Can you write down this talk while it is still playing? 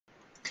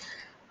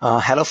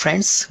Hello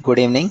friends, good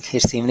evening.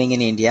 It's evening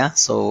in India,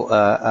 so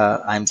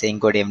I'm saying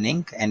good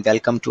evening and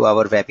welcome to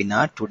our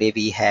webinar. Today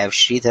we have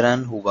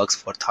Sridharan who works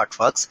for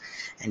ThoughtWorks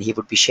and he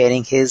would be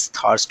sharing his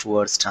thoughts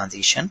towards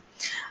transition.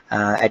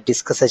 At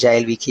Discuss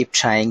Agile, we keep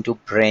trying to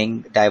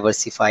bring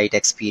diversified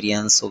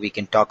experience so we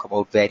can talk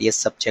about various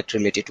subjects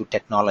related to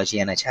technology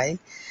and Agile.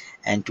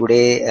 And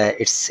today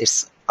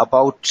it's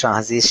about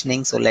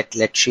transitioning. So let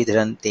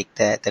Sridharan take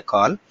the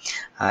call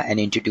and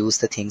introduce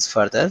the things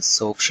further.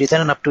 So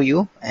Sridharan, up to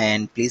you,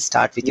 and please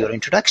start with Yeah, your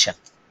introduction.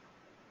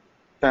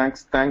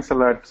 thanks a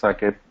lot,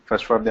 Saket,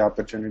 first for the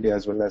opportunity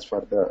as well as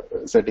for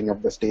the setting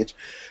up the stage.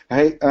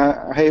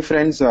 Hey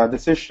friends,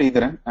 this is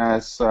Sridharan.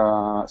 As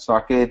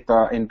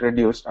Saket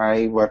introduced,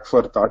 I work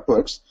for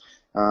ThoughtWorks.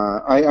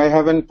 I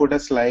haven't put a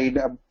slide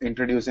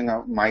introducing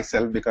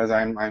myself because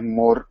I'm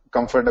more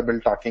comfortable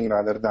talking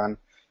rather than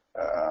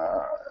uh,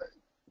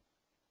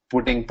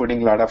 putting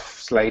a lot of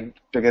slide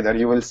together.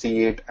 You will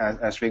see it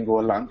as we go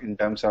along in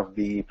terms of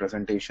the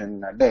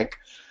presentation deck.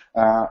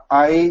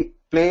 I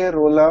play a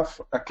role of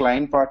a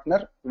client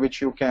partner, which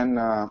you can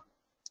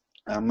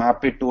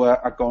map it to a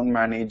account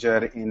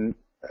manager in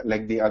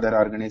like the other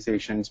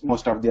organizations,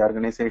 most of the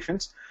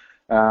organizations.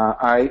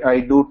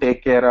 I do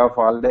take care of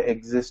all the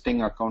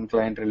existing account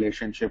client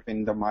relationship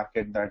in the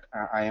market that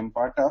I am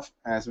part of,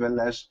 as well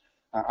as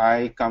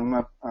I come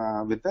up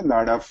with a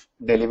lot of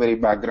delivery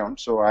background.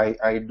 So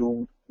I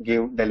do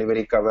give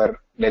delivery cover,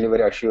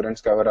 delivery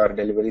assurance cover, or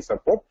delivery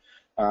support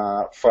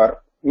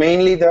for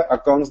mainly the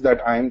accounts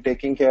that I am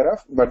taking care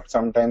of. But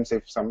sometimes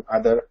if some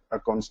other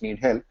accounts need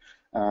help,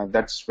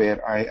 that's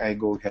where I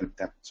go help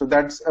them. So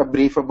that's a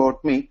brief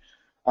about me.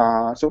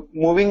 So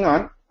moving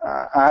on,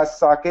 as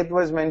Saket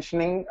was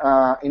mentioning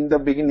in the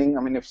beginning,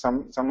 I mean, if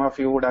some of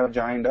you would have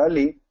joined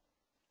early,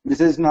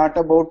 this is not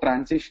about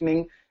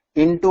transitioning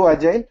into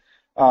Agile.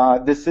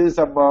 This is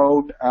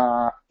about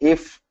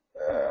if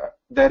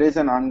there is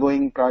an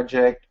ongoing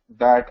project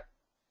that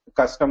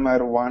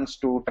customer wants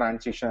to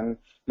transition,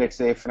 let's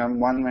say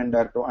from one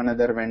vendor to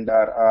another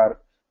vendor,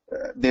 or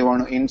they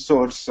want to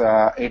insource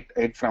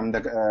it from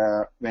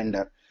the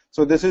vendor.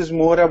 So this is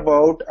more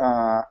about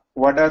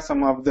what are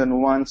some of the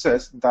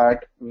nuances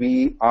that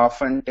we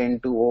often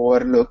tend to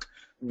overlook,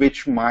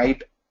 which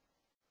might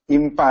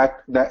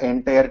impact the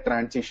entire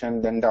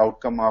transition, then the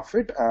outcome of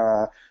it.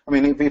 I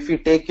mean, if you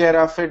take care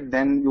of it,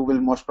 then you will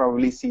most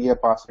probably see a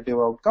positive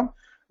outcome.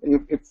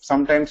 If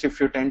sometimes if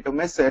you tend to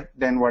miss it,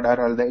 then what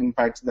are all the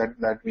impacts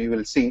that we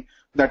will see?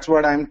 That's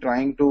what I'm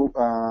trying to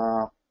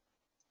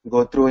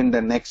go through in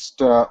the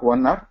next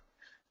 1 hour.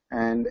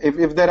 And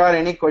if there are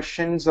any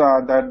questions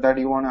that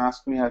you want to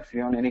ask me, or if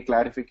you want any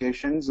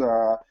clarifications,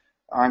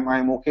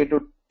 I'm okay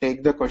to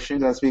take the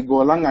questions as we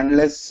go along,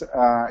 unless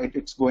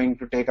it's going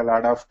to take a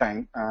lot of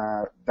time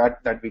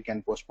that we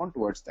can postpone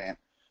towards the end.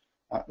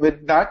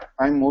 With that,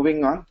 I'm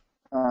moving on.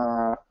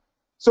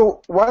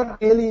 So what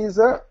really is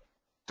a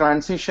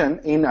transition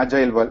in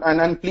Agile world?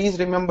 And please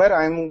remember,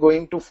 I'm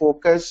going to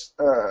focus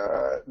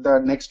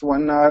the next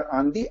 1 hour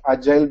on the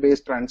Agile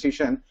based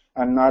transition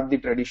and not the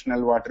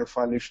traditional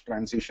waterfallish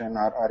transition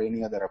or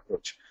any other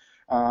approach.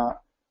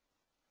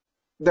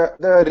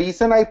 The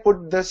reason I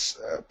put this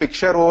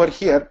picture over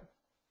here,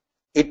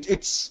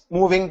 it's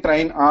moving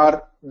train,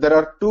 or there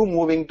are two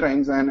moving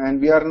trains, and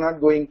we are not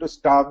going to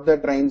stop the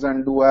trains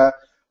and do a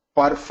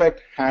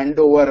perfect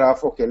handover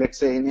of, okay, let's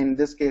say in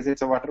this case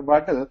it's a water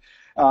bottle,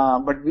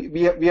 but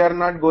we are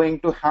not going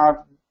to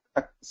have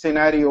a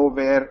scenario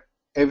where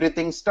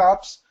everything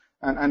stops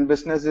and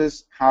business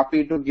is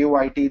happy to give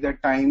IT the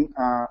time.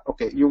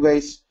 Okay, you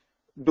guys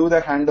do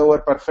the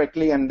handover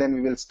perfectly, and then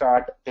we will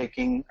start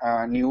taking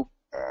new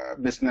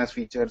business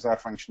features or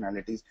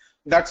functionalities.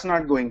 That's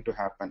not going to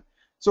happen.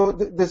 So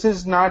this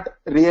is not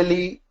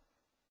really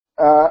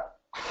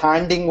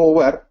handing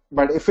over,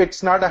 but if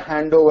it's not a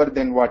handover,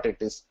 then what it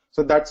is?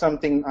 So that's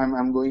something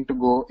I'm going to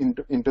go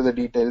into the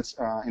details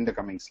in the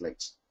coming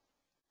slides.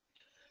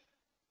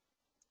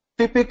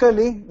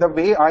 Typically, the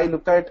way I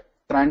look at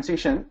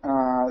transition,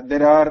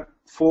 there are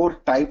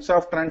 4 types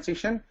of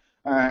transition,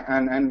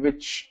 and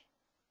which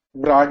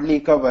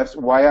broadly covers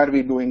why are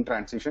we doing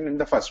transition in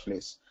the first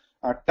place.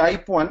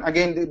 Type 1,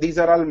 again, these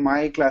are all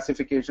my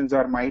classifications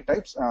or my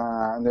types.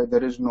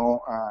 There is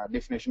no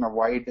definition of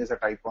why it is a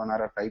type 1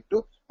 or a type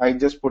 2. I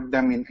just put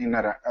them in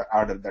a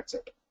order, that's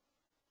it.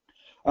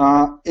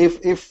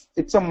 If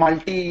it's a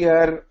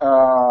multi-year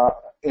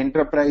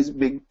enterprise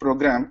big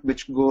program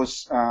which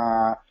goes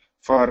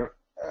for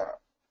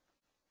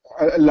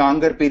a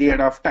longer period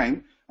of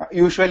time,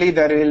 usually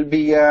there will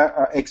be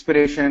a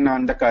expiration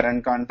on the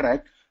current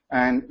contract,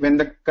 and when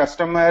the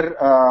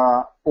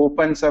customer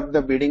opens up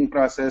the bidding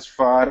process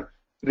for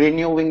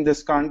renewing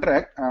this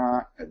contract,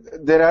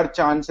 there are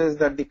chances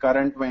that the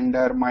current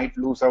vendor might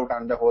lose out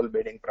on the whole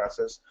bidding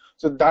process.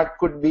 So that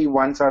could be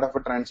one sort of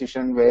a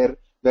transition where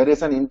there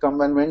is an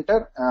incumbent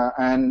vendor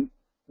and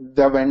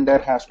the vendor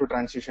has to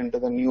transition to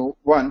the new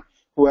one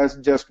who has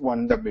just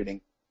won the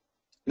bidding.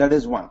 That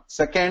is one.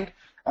 Second,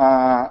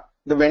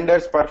 the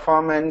vendor's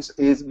performance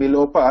is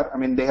below par. I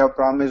mean, they have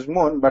promised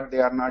more, but they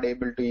are not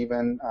able to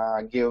even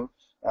give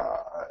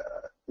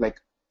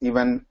like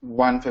even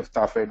 1/5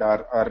 of it,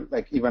 or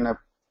like even a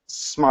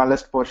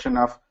smallest portion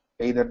of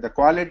either the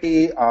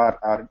quality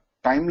or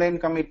timeline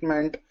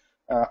commitment,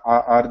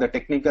 or the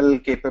technical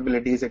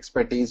capabilities,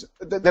 expertise.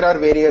 There are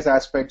various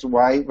aspects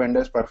why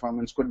vendor's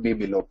performance could be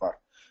below par.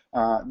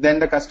 Then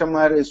the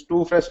customer is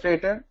too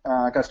frustrated.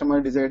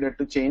 Customer decided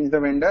to change the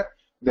vendor.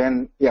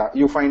 Then yeah,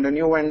 you find a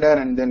new vendor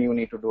and then you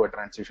need to do a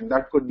transition.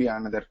 That could be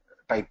another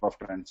type of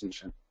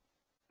transition.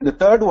 The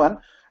third one,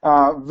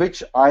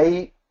 which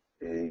I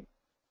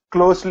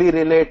closely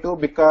relate to,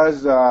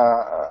 because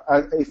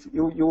if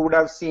you would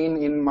have seen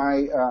in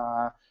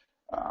my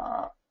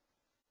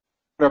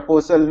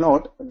proposal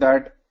note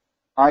that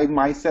I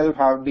myself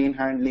have been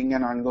handling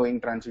an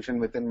ongoing transition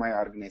within my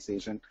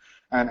organization,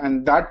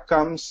 and that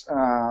comes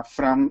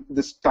from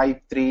this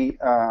type 3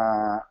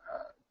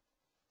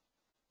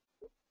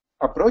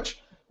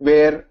 approach,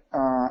 where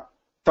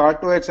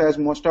ThoughtWorks, as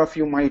most of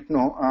you might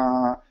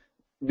know,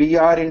 we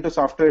are into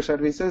software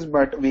services,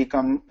 but we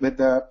come with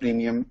the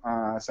premium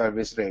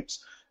service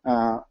rates.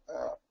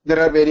 There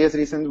are various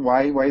reasons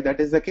why that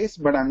is the case,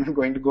 but I'm not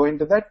going to go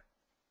into that.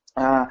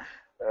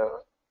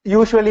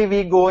 Usually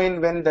we go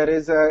in when there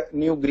is a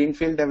new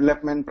greenfield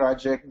development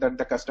project that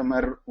the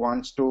customer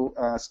wants to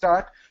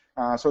start.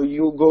 So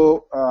you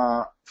go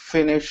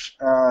finish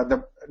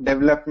the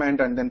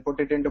development and then put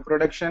it into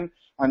production,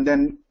 and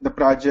then the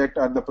project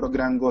or the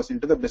program goes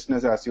into the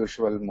business as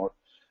usual mode.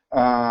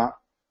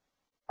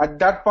 At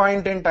that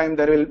point in time,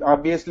 there will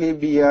obviously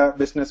be a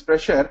business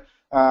pressure.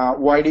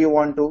 Why do you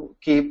want to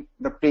keep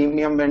the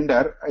premium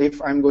vendor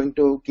if I'm going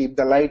to keep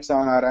the lights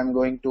on, or I'm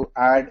going to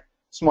add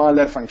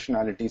smaller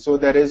functionality? So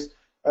there is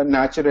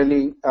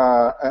naturally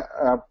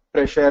a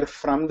pressure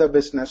from the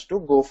business to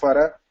go for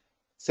a,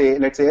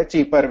 let's say a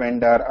cheaper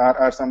vendor,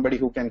 or somebody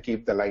who can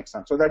keep the lights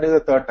on. So that is a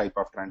third type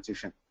of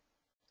transition.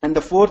 And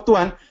the fourth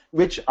one,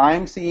 which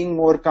I'm seeing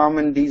more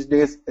common these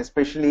days,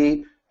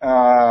 especially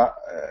in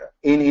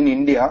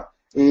India,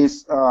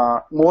 is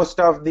most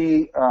of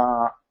the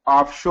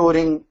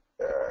offshoring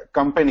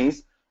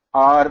companies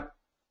are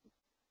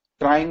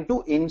trying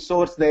to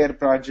insource their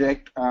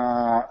project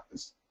by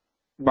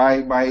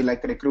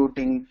like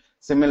recruiting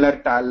similar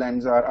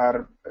talents,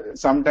 or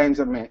sometimes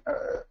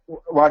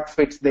what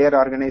fits their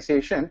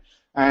organization,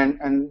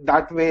 and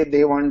that way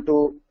they want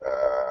to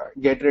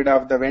get rid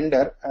of the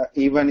vendor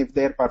even if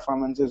their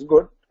performance is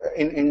good,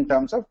 in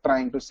terms of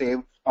trying to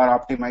save or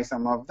optimize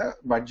some of the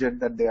budget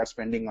that they are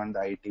spending on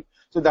the IT.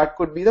 So that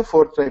could be the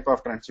fourth type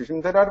of transition.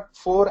 There are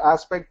four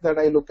aspects that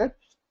I look at.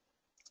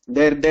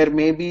 There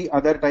may be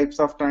other types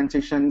of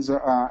transitions.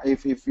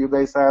 If you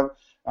guys have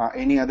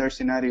any other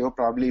scenario,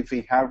 probably if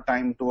we have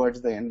time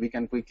towards the end, we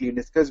can quickly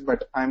discuss,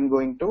 but I'm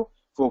going to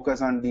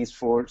focus on these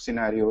four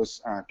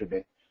scenarios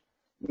today.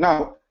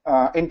 Now,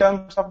 in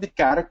terms of the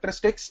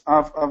characteristics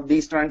of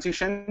these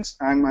transitions,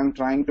 I'm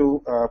trying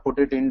to put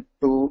it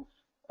into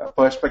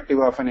perspective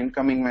of an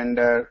incoming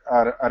vendor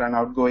or an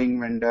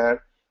outgoing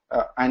vendor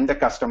and the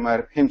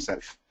customer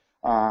himself.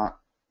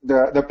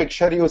 The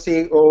picture you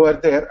see over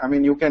there, I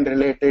mean, you can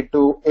relate it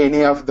to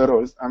any of the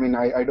roles. I mean,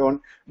 I don't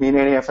mean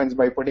any offense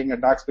by putting a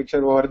dark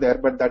picture over there,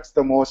 but that's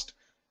the most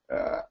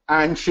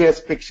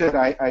anxious picture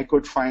I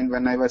could find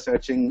when I was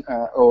searching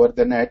over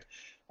the net.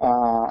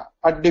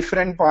 At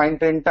different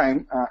point in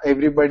time,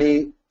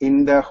 everybody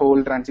in the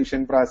whole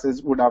transition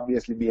process would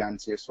obviously be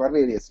anxious for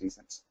various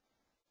reasons.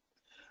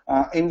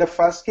 In the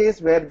first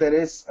case, where there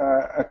is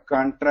a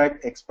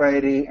contract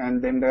expiry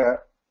and then the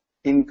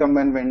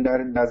incumbent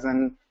vendor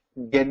doesn't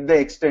get the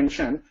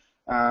extension,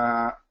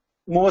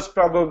 most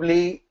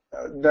probably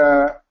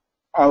the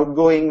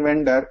outgoing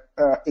vendor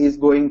is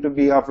going to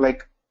be of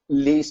like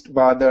least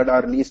bothered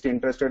or least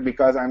interested,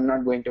 because I'm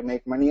not going to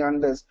make money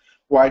on this.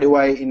 Why do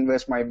I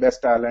invest my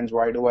best talents?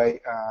 Why do I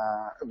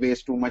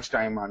waste too much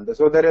time on this?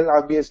 So there will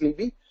obviously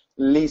be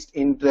least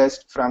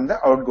interest from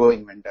the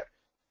outgoing vendor.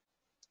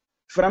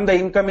 From the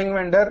incoming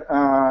vendor,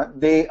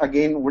 they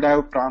again would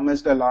have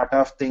promised a lot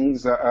of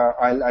things.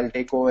 I'll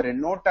take over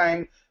in no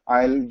time.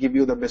 I'll give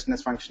you the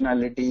business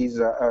functionalities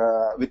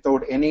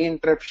without any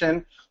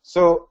interruption.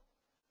 So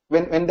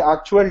when the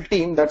actual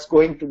team that's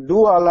going to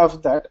do all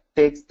of that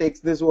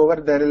takes this over,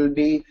 there will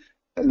be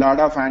a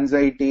lot of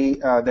anxiety.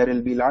 There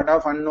will be a lot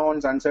of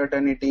unknowns,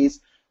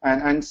 uncertainties,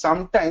 and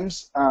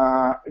sometimes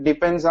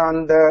depends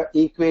on the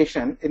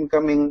equation,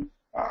 incoming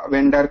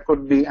vendor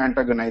could be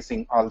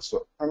antagonizing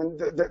also. I mean,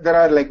 there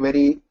are like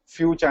very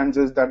few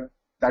chances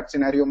that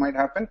scenario might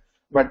happen,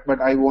 but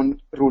I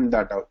won't rule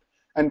that out.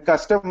 And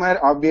customer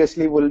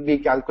obviously will be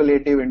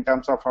calculative in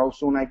terms of how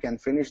soon I can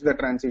finish the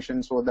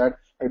transition, so that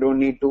I don't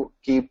need to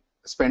keep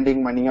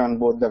spending money on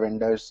both the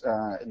vendors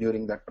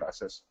during that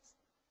process.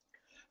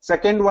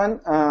 Second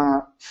one,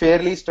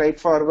 fairly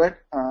straightforward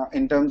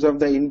in terms of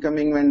the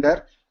incoming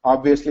vendor.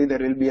 Obviously, there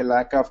will be a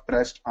lack of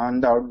trust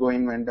on the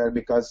outgoing vendor,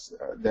 because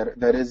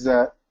there is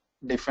a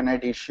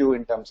definite issue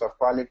in terms of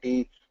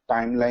quality,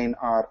 timeline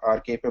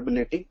or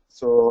capability.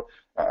 So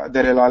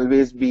there will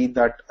always be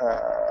that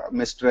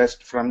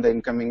mistrust from the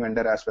incoming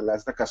vendor as well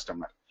as the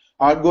customer.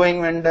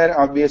 Outgoing vendor,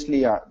 obviously,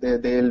 yeah,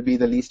 they will be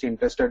the least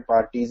interested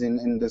parties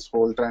in this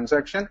whole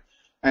transaction.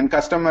 And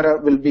customer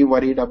will be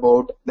worried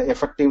about the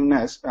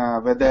effectiveness,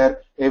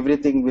 whether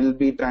everything will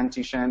be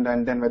transitioned,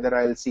 and then whether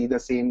I'll see the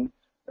same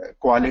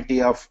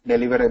quality of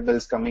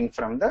deliverables coming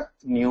from the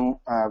new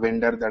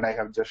vendor that I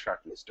have just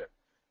shortlisted.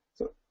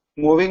 So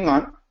moving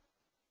on,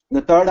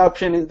 the third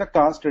option is the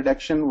cost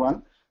reduction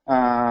one.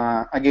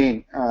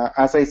 Again,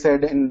 as I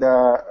said in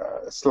the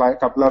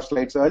couple of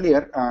slides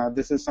earlier,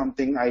 this is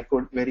something I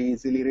could very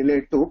easily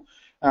relate to.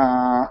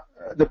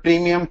 The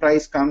premium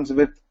price comes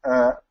with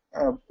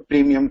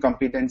premium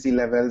competency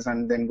levels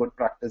and then good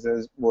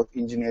practices, both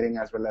engineering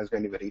as well as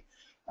delivery.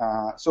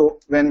 So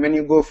when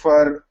you go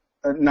for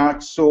a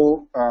not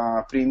so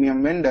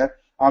premium vendor,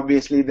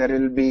 obviously there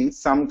will be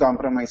some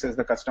compromises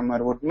the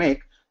customer would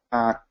make.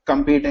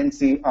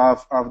 Competency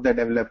of the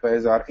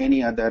developers or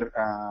any other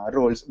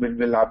roles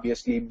will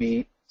obviously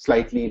be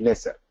slightly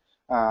lesser.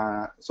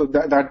 So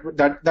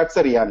that's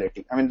a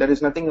reality. I mean, there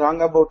is nothing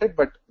wrong about it,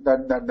 but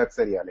that's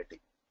a reality.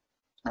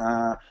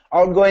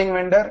 Outgoing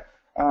vendor,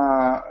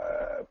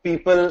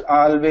 people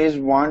always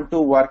want to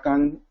work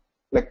on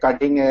like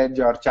cutting edge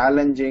or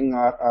challenging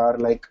or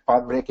like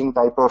path breaking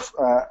type of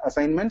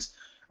assignments.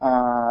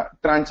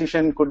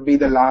 Transition could be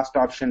the last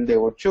option they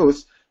would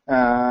choose,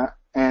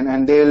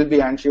 and they will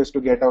be anxious to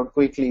get out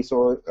quickly.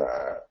 So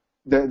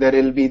there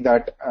will be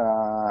that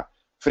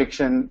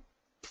friction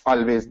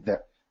always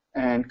there.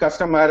 And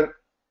customer,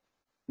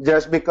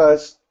 just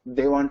because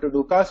they want to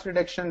do cost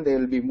reduction, they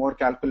will be more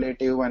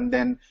calculative and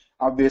then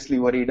obviously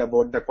worried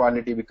about the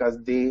quality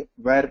because they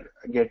were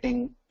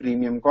getting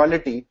premium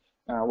quality.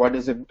 What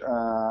is it?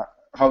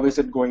 How is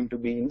it going to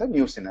be in the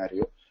new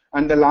scenario?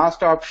 And the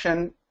last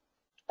option,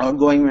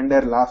 outgoing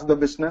vendor lost the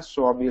business,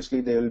 so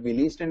obviously they will be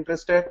least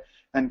interested,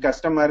 and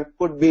customer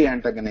could be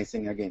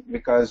antagonizing again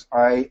because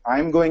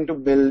I'm going to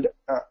build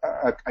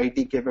a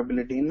IT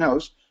capability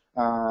in-house,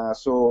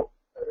 so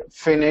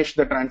finish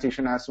the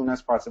transition as soon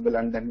as possible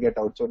and then get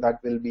out. So that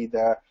will be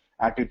the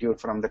attitude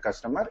from the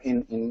customer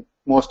in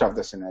most of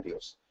the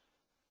scenarios.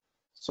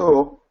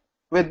 So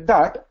with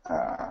that,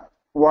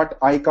 what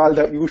I call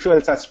the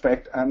usual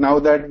suspect, now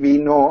that we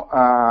know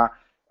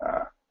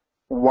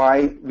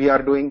why we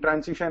are doing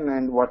transition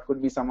and what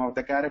could be some of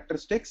the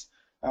characteristics,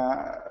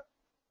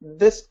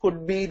 this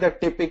could be the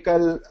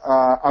typical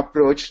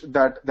approach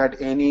that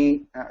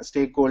any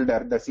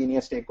stakeholder, the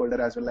senior stakeholder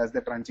as well as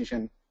the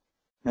transition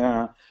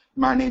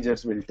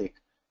managers will take.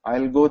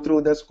 I'll go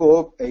through the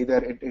scope.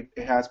 Either it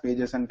has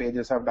pages and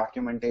pages of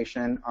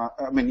documentation.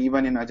 I mean,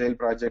 even in agile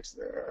projects,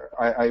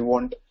 I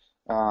won't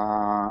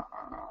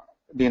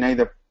deny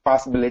the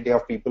possibility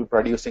of people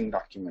producing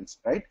documents,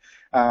 right?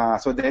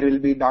 So there will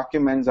be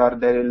documents or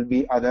there will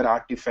be other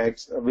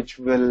artifacts which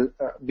will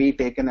be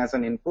taken as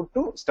an input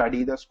to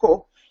study the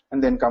scope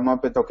and then come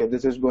up with, okay,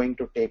 this is going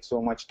to take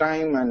so much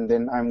time, and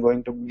then I'm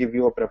going to give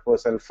you a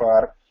proposal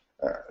for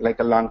like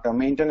a long-term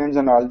maintenance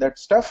and all that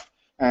stuff.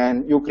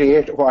 And you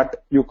create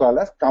what you call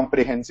a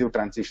comprehensive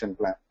transition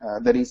plan.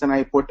 The reason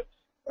I put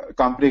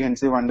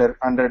comprehensive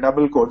under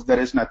double quotes, there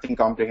is nothing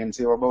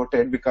comprehensive about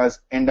it because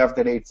end of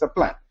the day it's a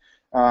plan.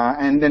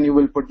 And then you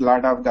will put a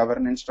lot of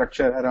governance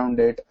structure around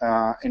it.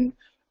 And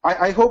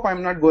I hope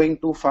I'm not going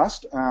too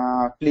fast.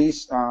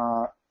 Please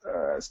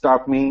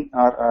stop me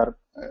or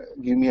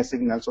give me a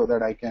signal so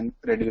that I can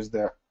reduce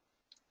the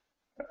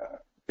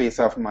pace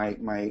of my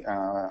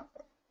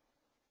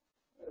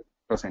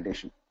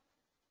presentation.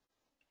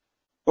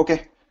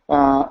 Okay,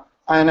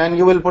 and then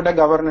you will put a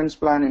governance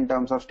plan in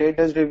terms of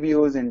status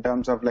reviews, in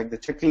terms of like the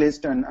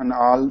checklist and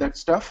all that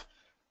stuff.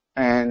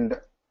 And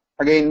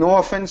again, no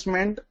offense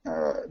meant,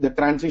 the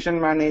transition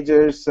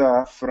managers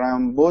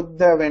from both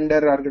the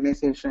vendor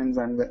organizations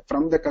and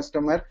from the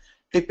customer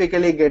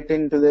typically get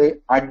into the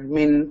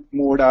admin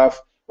mode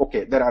of,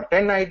 okay, there are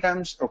 10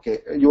 items, okay,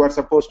 you are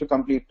supposed to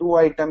complete 2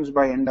 items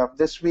by end of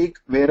this week,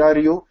 where are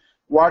you?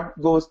 What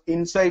goes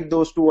inside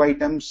those 2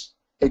 items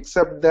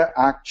except the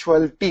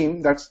actual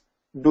team that's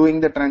doing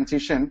the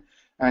transition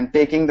and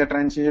taking the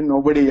transition,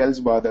 nobody else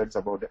bothers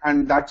about it.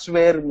 And that's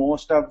where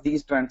most of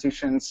these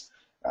transitions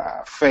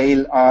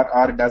fail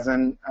or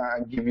doesn't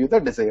give you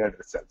the desired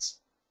results.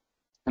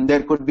 And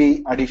there could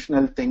be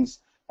additional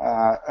things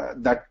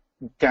that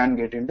can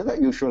get into the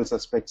usual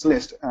suspects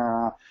list.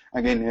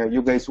 Again,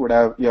 you guys would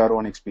have your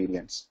own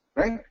experience,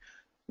 right?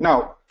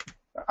 Now,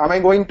 am I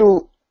going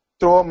to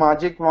throw a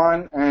magic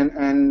wand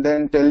and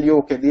then tell you,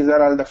 okay, these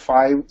are all the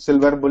 5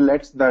 silver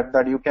bullets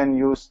that you can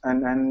use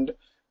and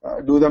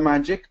do the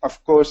magic?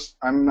 Of course,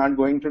 I'm not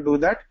going to do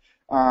that.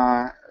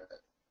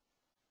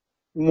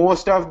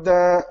 Most of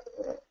the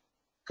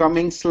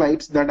coming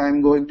slides that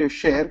I'm going to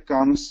share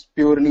comes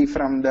purely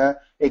from the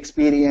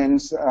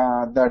experience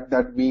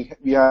that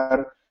we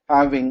are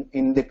having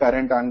in the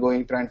current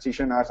ongoing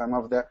transition or some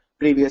of the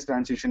previous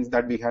transitions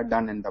that we had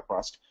done in the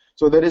past.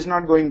 So there is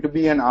not going to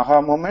be an aha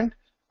moment.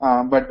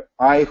 But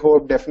I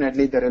hope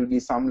definitely there will be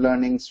some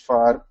learnings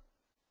for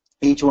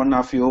each one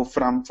of you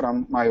from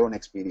my own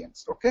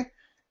experience. Okay.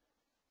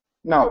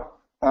 Now,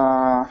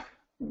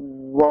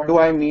 what do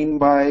I mean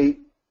by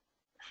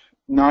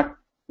not?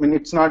 I mean,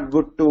 it's not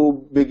good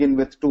to begin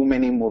with too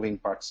many moving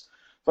parts.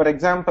 For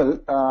example,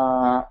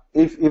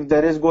 if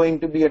there is going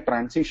to be a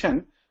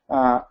transition,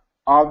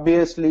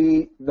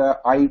 obviously the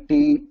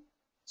IT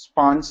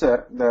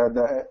sponsor,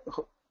 the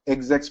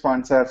exec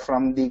sponsor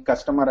from the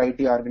customer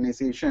IT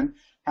organization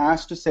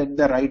has to set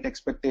the right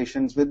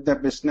expectations with the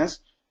business.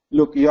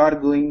 Look, you are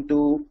going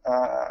to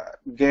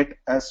get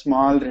a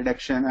small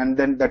reduction, and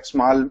then that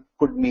small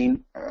could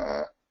mean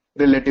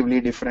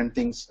relatively different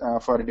things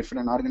for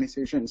different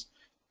organizations.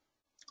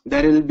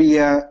 There will be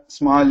a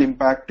small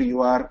impact to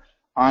your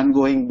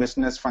ongoing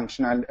business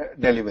functional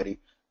delivery,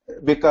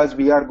 because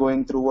we are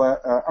going through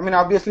I mean,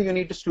 obviously you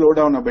need to slow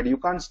down a bit. You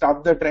can't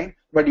stop the train,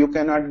 but you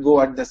cannot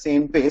go at the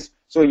same pace.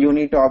 So you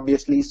need to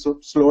obviously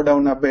slow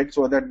down a bit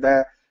so that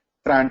the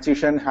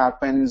transition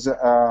happens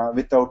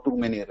without too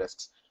many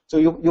risks. So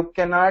you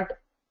cannot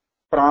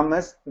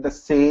promise the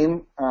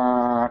same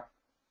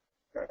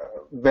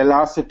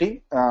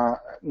velocity.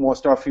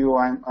 Most of you,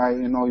 I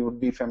know you would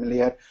be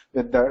familiar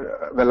with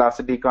the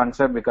velocity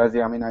concept, because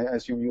I mean, I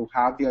assume you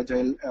have the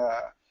agile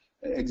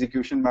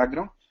execution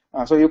background.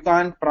 So you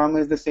can't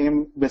promise the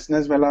same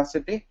business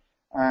velocity.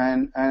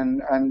 And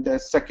the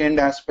second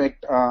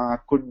aspect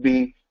could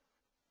be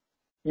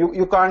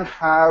you can't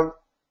have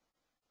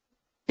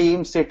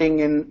teams sitting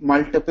in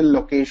multiple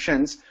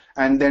locations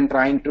and then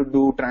trying to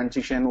do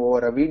transition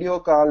over a video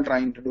call,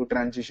 trying to do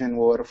transition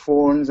over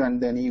phones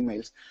and then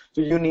emails. So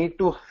you need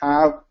to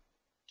have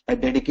a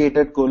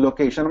dedicated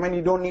co-location. I mean,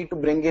 you don't need to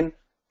bring in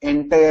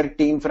entire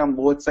team from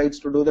both sides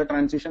to do the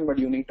transition, but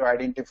you need to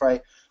identify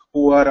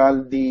who are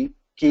all the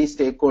key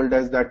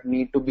stakeholders that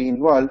need to be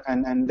involved,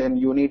 and then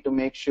you need to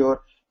make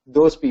sure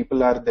those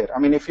people are there. I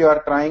mean, if you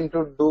are trying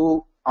to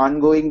do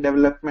ongoing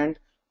development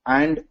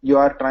and you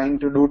are trying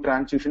to do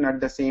transition at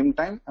the same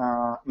time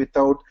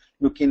without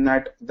looking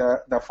at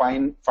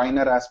the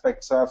finer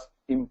aspects of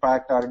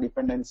impact or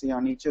dependency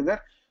on each other,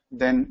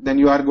 then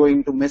you are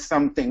going to miss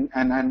something,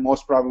 and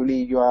most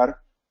probably your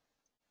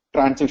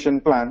transition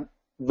plan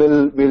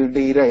will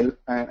derail,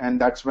 and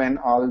that's when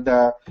all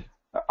the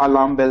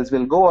alarm bells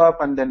will go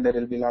up, and then there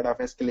will be a lot of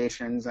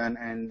escalations,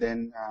 and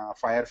then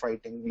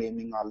firefighting,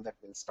 blaming, all that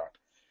will start.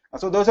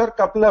 So those are a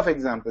couple of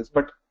examples,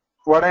 but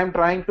what I'm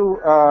trying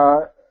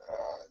to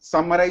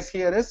summarize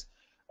here is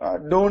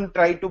don't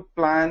try to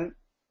plan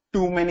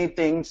too many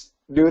things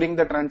during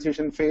the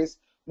transition phase.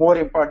 More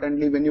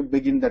importantly, when you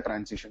begin the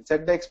transition,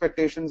 set the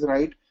expectations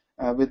right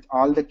with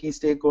all the key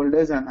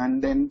stakeholders,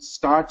 and then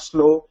start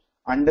slow,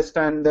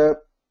 understand the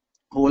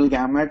whole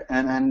gamut,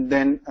 and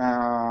then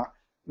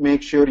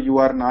make sure you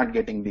are not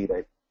getting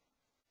derailed.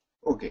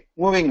 Okay,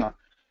 moving on.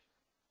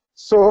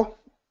 So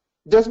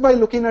just by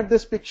looking at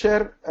this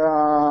picture,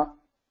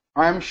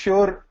 I'm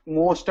sure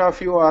most of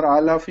you or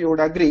all of you would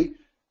agree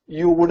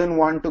you wouldn't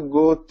want to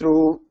go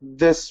through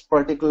this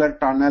particular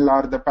tunnel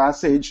or the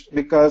passage,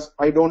 because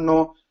I don't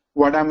know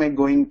what am I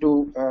going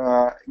to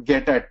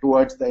get at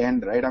towards the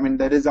end, right? I mean,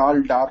 there is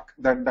all dark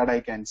that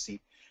I can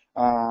see.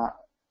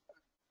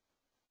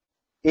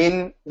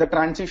 In the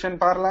transition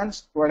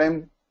parlance, what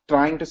I'm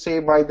trying to say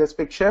by this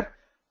picture,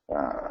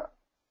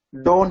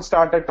 don't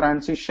start a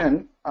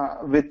transition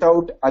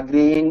without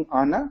agreeing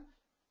on a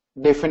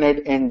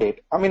definite end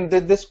date. I mean,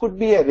 this could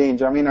be a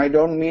range. I mean, I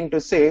don't mean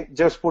to say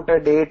just put a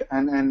date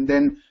and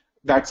then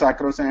that's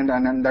sacrosanct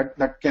and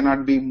that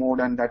cannot be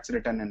moved and that's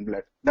written in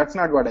blood. That's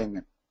not what I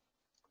meant.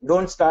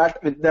 Don't start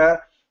with the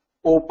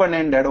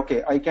open-ended,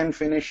 okay, I can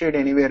finish it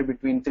anywhere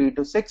between 3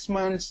 to 6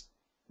 months,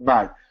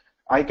 bad.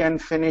 I can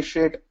finish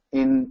it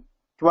in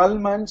 12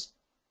 months,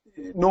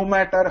 no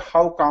matter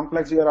how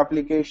complex your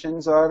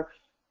applications are,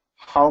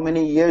 how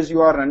many years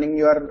you are running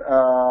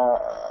your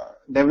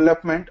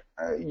development,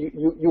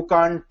 you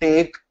can't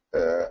take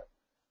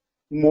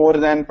more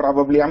than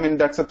probably, I mean,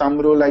 that's a thumb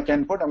rule I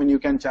can put. I mean, you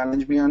can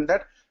challenge me on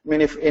that. I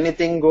mean, if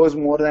anything goes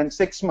more than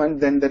 6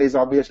 months, then there is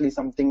obviously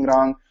something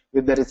wrong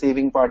with the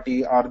receiving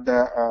party or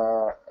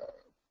the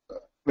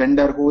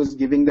vendor who is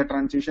giving the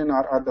transition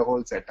or the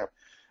whole setup.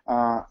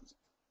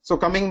 So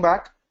coming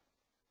back,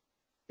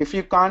 if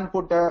you can't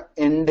put an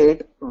end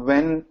date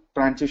when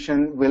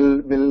transition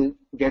will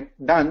get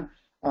done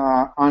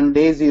on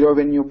day 0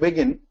 when you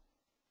begin,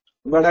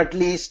 but at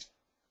least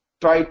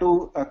try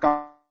to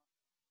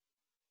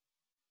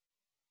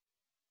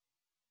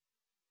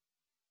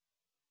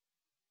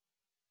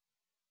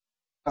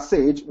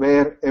passage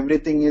where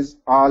everything is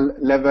all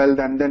leveled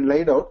and then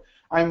laid out.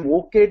 I'm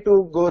okay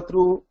to go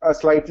through a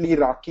slightly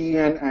rocky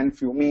and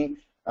fumy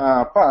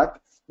path,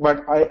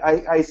 but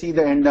I see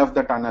the end of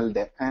the tunnel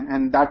there,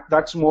 and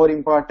that's more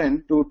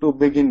important to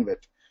begin with.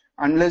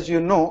 Unless you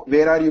know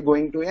where are you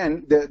going to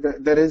end,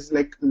 there is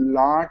like a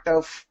lot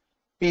of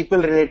people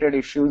related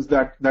issues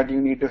that you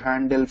need to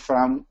handle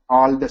from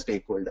all the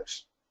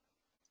stakeholders.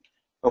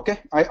 Okay,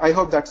 I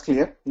hope that's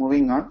clear.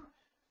 Moving on.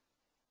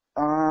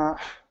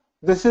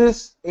 This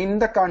is in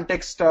the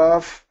context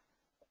of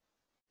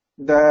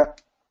the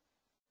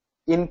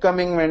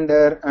incoming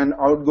vendor and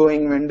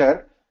outgoing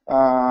vendor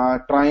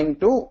trying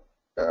to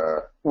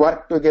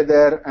work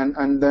together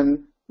and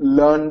then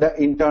learn the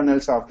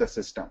internals of the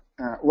system.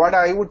 What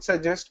I would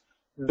suggest,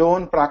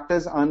 don't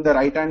practice on the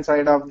right hand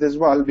side of this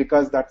wall,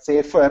 because that's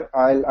safer.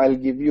 I'll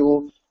give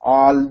you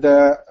all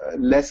the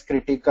less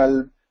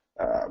critical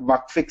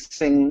bug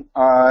fixing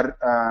or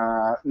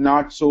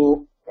not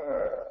so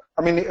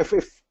I mean,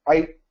 if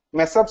I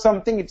mess up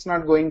something, it's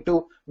not going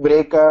to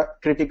break a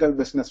critical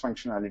business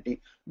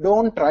functionality.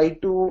 Don't try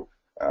to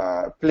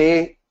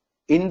play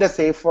in the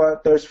safe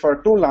waters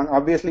for too long.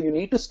 Obviously, you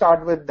need to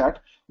start with that,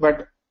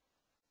 but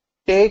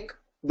take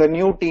the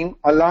new team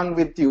along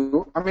with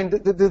you. I mean,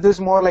 this is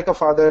more like a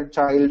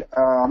father-child.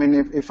 I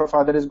mean, if a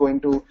father is going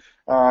to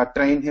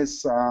train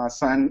his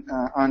son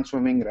on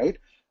swimming, right?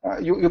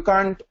 You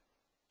can't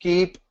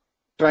keep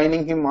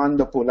training him on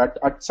the pool.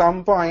 At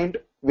some point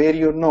where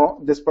you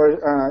know this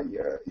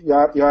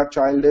your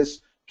child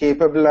is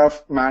capable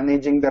of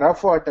managing the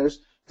rough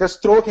waters,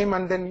 just throw him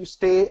and then you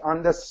stay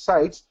on the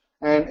sides.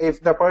 And if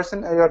the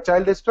person, your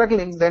child is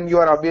struggling, then you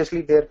are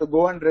obviously there to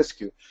go and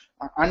rescue.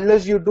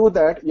 Unless you do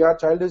that, your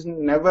child is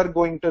never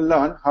going to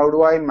learn how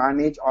do I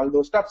manage all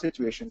those tough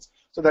situations.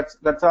 So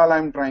that's all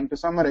I'm trying to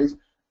summarize.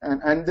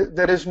 And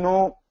there is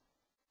no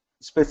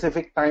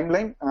specific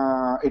timeline.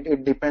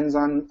 It depends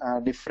on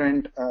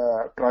different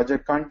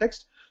project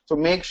context. So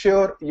make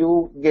sure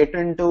you get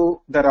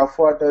into the rough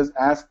waters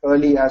as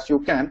early as you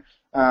can,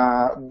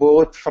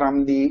 both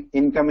from the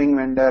incoming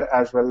vendor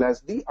as well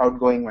as the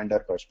outgoing vendor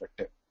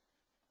perspective.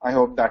 I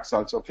hope that's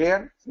also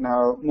clear.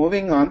 Now,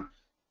 moving on.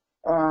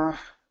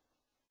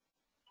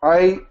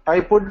 I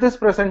put this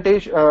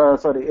presentation,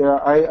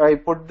 I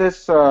put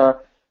this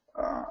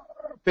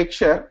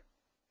picture,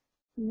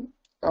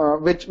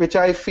 which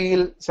I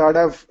feel sort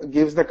of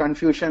gives the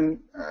confusion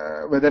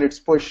whether it's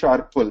push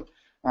or pull.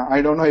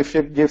 I don't know if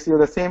it gives you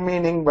the same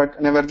meaning,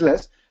 but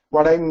nevertheless,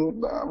 what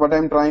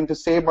I'm trying to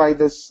say by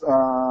this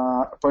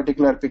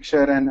particular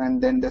picture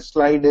and then the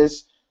slide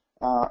is,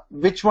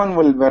 which one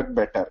will work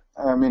better?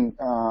 I mean,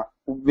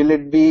 will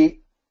it be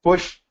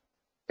push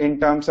in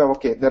terms of,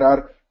 okay, there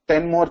are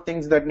 10 more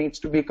things that needs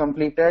to be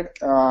completed.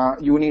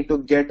 You need to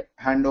get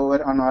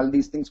handover on all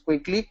these things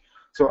quickly.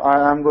 So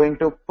I am going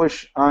to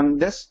push on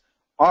this,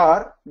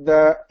 or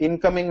the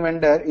incoming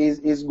vendor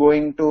is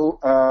going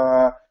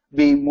to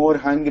be more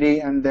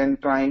hungry and then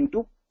trying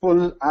to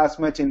pull as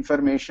much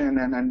information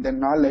and then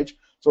knowledge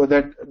so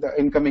that the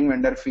incoming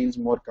vendor feels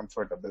more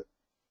comfortable.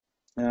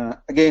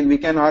 Again, we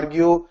can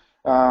argue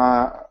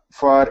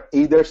for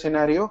either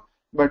scenario,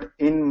 but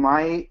in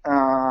my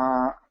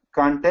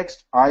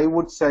context, I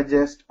would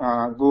suggest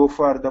go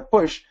for the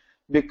push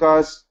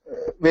because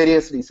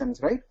various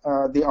reasons, right?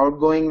 The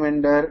outgoing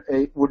vendor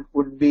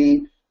would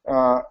be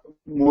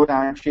more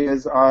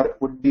anxious or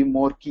would be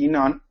more keen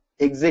on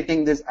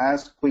exiting this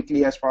as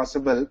quickly as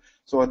possible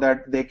so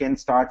that they can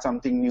start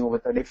something new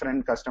with a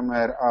different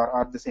customer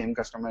or the same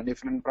customer,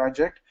 different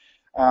project.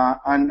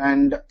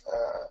 And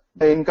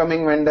the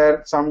incoming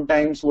vendor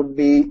sometimes would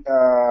be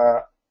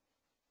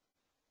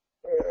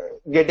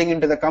getting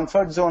into the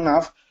comfort zone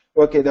of,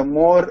 okay, the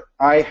more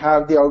I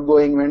have the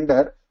outgoing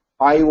vendor,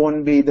 I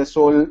won't be the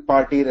sole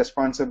party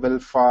responsible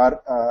for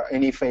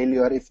any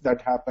failure if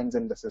that happens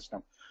in the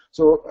system.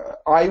 So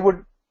I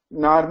would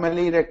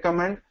normally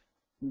recommend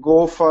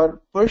go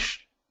for push.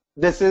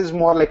 This is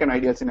more like an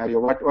ideal scenario.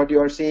 What you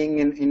are seeing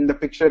in the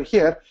picture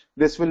here,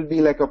 this will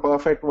be like a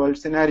perfect world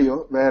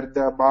scenario where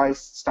the boy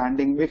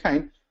standing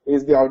behind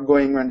is the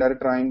outgoing vendor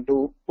trying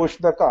to push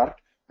the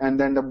cart, and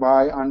then the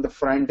boy on the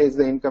front is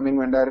the incoming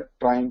vendor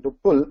trying to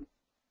pull.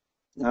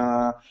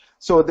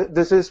 So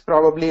this is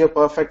probably a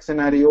perfect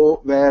scenario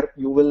where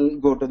you will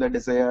go to the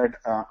desired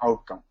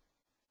outcome.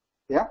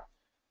 Yeah.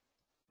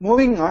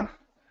 Moving on.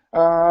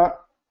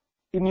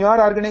 In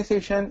your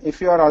organization,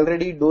 if you are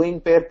already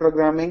doing pair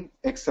programming,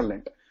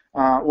 excellent.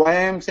 Why I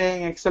am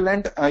saying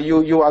excellent,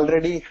 you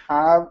already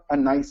have a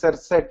nicer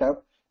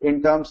setup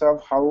in terms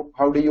of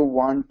how do you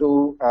want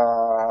to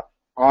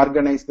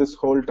organize this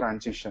whole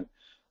transition.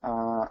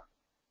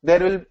 There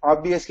will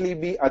obviously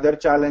be other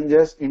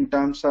challenges in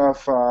terms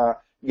of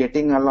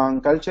getting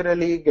along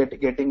culturally,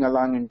 getting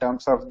along in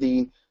terms of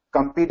the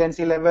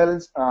competency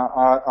levels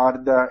or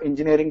the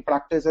engineering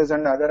practices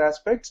and other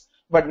aspects.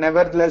 But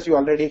nevertheless, you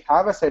already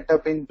have a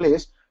setup in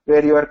place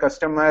where your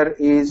customer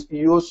is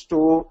used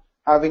to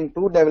having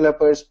two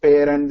developers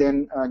pair and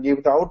then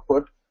give the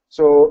output.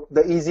 So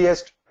the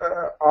easiest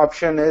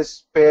option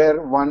is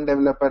pair one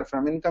developer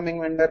from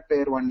incoming vendor,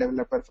 pair one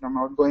developer from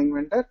outgoing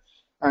vendor.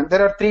 And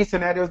there are three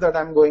scenarios that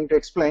I'm going to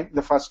explain.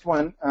 The first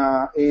one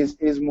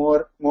is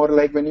more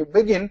like when you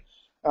begin,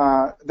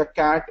 the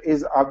cat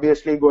is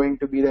obviously going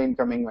to be the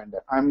incoming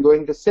vendor. I'm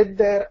going to sit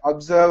there,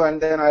 observe, and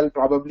then I'll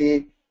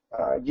probably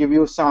give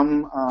you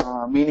some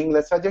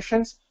meaningless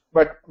suggestions,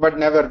 but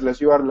nevertheless,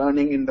 you are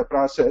learning in the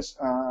process,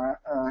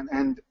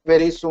 and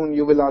very soon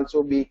you will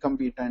also be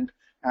competent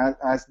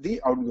as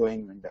the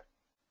outgoing vendor.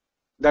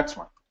 That's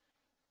one.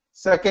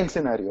 Second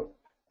scenario,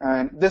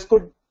 and this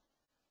could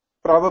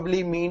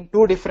probably mean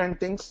two different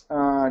things.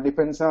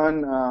 Depends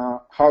on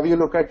how you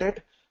look at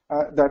it.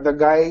 The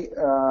guy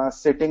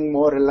sitting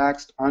more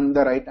relaxed on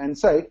the right hand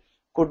side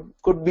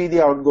could be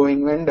the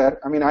outgoing vendor.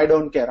 I mean, I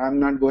don't care. I'm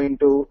not going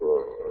to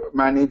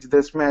manage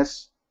this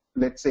mess,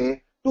 let's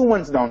say 2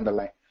 months down the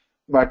line.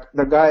 But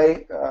the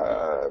guy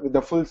with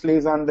the full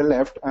sleeves on the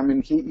left, I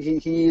mean,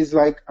 he is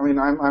like, I mean,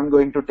 I'm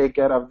going to take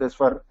care of this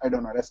for, I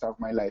don't know, rest of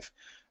my life.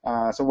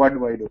 So what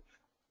do I do?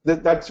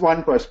 That's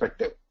one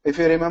perspective. If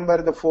you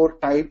remember the 4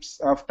 types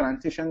of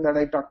transition that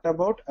I talked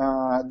about,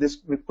 this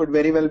could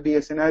very well be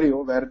a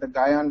scenario where the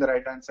guy on the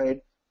right hand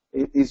side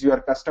is your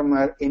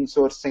customer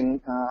insourcing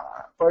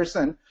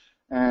person,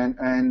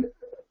 and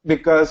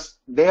because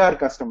they are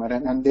customer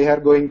and they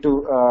are going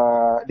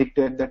to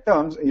dictate the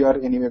terms, you are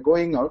anyway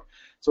going out.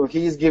 So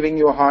he is giving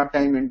you a hard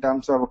time in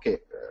terms of, okay,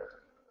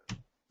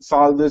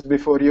 solve this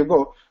before you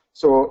go.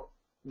 So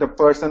the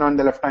person on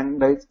the left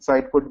hand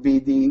side could be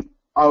the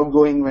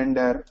outgoing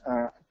vendor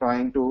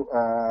trying to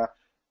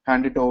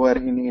hand it over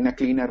in a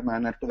cleaner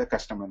manner to the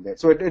customer there.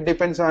 So it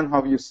depends on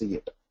how you see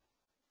it.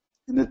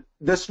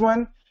 This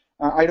one,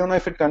 I don't know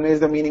if it conveys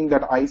the meaning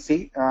that I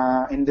see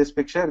in this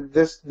picture.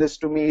 This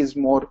to me is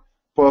more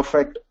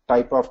perfect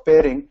type of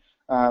pairing,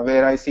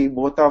 where I see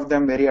both of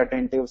them very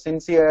attentive,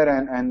 sincere,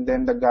 and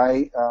then the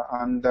guy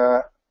on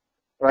the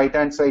right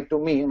hand side to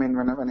me, I mean,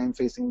 when I'm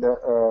facing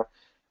the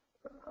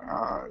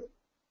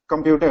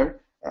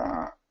computer,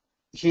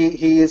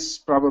 he is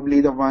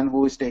probably the one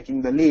who is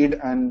taking the lead,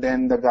 and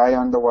then the guy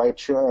on the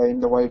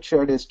white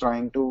shirt is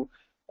trying to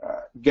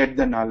get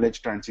the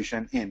knowledge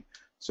transition in.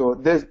 So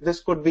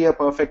this could be a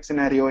perfect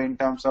scenario in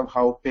terms of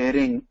how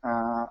pairing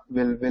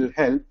will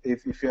help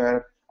if you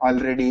are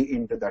already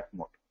into that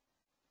mode.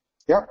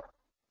 Yeah.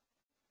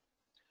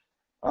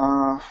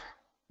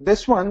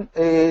 This one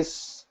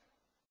is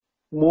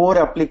more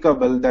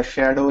applicable, the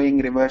shadowing,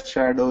 reverse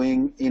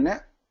shadowing in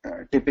a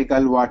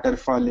typical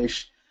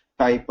waterfallish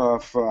type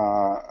of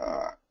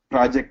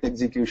project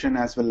execution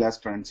as well as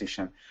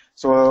transition.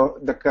 So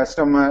the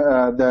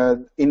customer,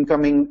 the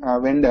incoming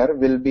vendor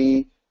will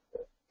be,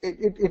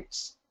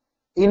 it's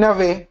in a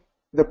way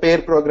the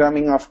pair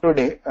programming of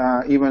today,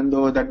 even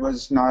though that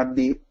was not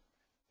the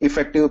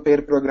effective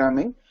pair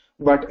programming,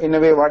 but in a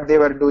way what they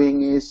were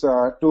doing is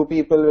 2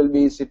 people will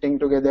be sitting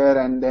together,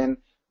 and then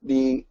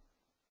the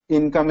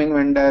incoming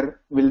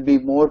vendor will be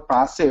more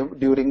passive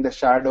during the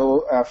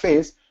shadow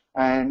phase,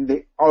 and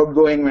the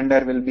outgoing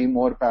vendor will be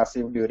more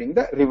passive during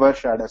the reverse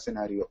shadow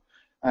scenario.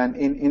 And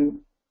in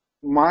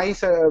my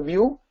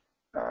view,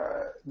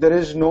 there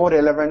is no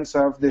relevance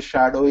of the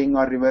shadowing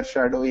or reverse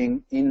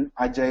shadowing in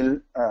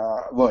agile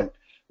world.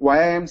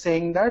 Why I am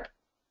saying that?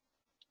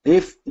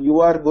 If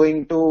you are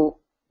going to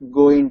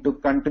go into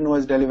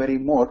continuous delivery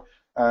mode,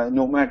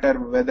 no matter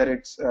whether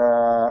it's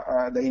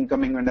the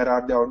incoming vendor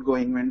or the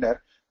outgoing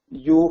vendor,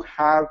 you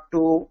have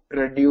to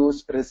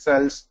produce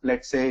results.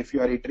 Let's say if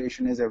your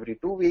iteration is every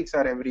 2 weeks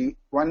or every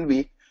 1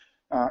 week,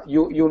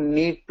 you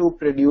need to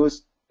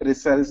produce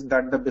results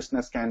that the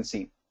business can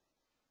see.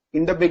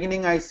 In the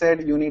beginning, I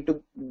said you need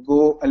to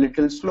go a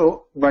little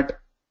slow, but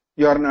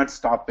you are not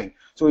stopping.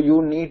 So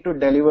you need to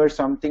deliver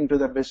something to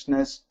the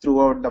business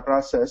throughout the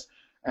process,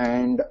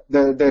 and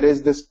there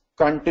is this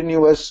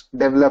continuous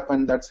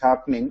development that's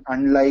happening,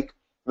 unlike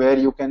where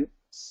you can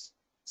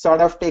sort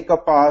of take a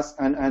pause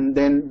and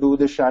then do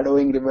the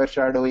shadowing, reverse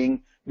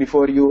shadowing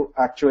before you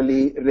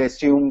actually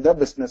resume the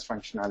business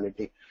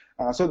functionality.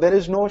 So there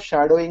is no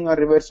shadowing or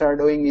reverse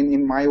shadowing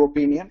in my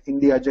opinion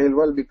in the agile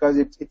world, because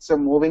it's a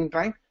moving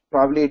train.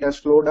 Probably it has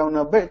slowed down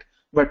a bit,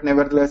 but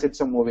nevertheless it's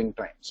a moving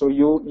train. So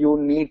you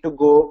need to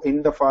go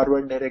in the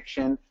forward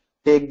direction,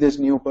 take this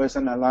new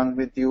person along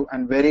with you,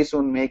 and very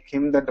soon make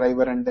him the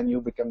driver, and then you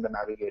become the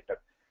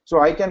navigator. So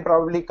I can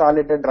probably call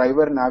it a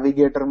driver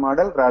navigator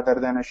model rather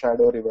than a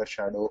shadow reverse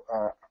shadow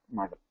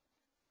model.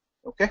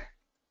 Okay.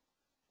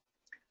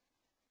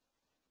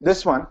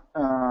 This one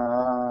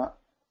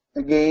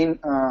again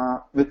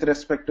with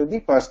respect to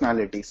the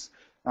personalities.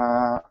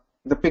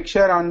 The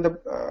picture on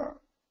the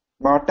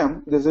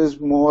bottom, this is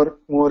more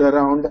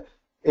around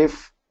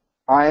if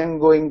I am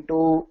going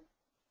to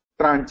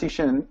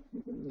transition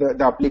the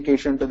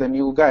application to the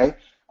new guy,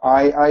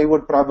 I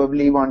would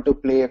probably want to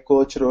play a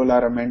coach role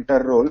or a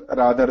mentor role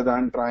rather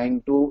than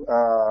trying to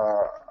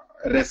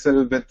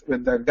wrestle with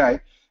the guy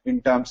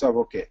in terms of,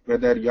 okay,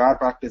 whether your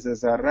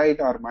practices are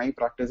right or my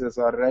practices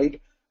are right,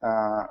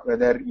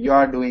 whether you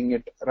are doing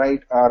it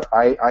right or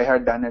I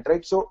had done it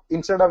right. So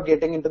instead of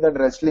getting into the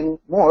wrestling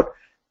mode,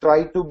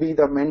 try to be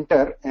the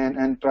mentor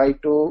and try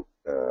to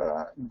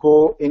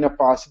go in a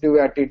positive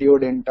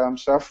attitude in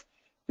terms of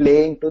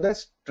playing to the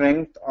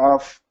strength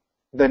of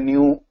the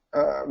new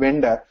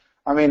vendor.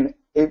 I mean,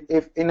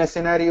 if in a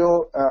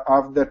scenario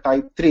of the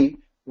type 3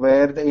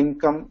 where the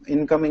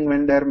incoming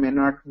vendor may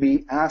not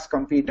be as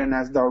competent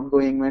as the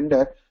outgoing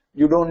vendor,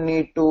 you don't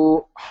need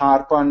to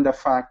harp on the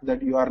fact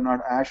that you are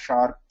not as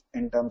sharp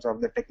in terms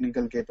of the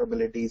technical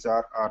capabilities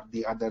or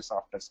the other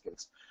softer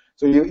skills.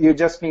 So you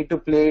just need to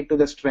play to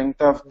the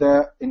strength of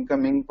the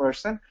incoming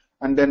person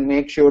and then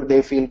make sure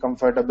they feel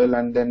comfortable,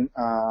 and then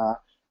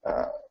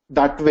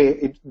that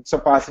way it's a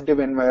positive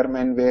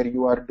environment where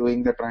you are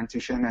doing the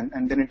transition,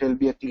 and then it will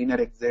be a cleaner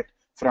exit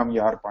from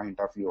your point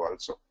of view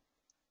also.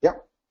 Yeah.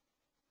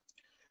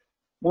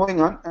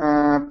 Moving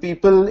on,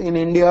 people in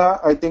India,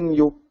 I think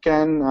you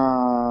can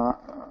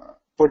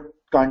put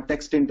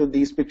context into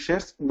these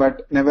pictures,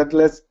 but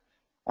nevertheless,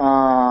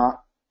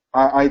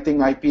 I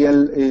think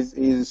IPL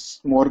is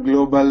more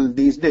global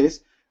these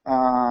days,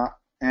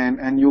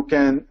 and you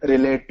can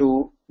relate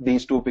to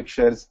these two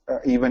pictures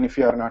even if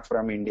you are not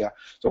from India.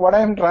 So what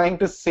I'm trying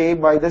to say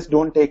by this,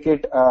 don't take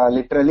it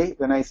literally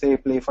when I say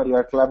play for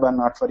your club and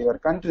not for your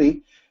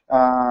country.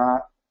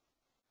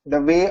 The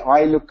way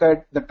I look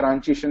at the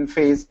transition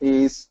phase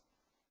is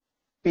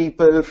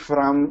people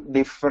from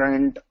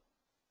different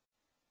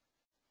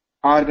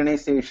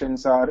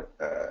organizations or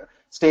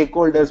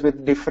stakeholders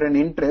with different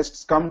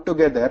interests come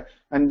together,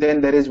 and then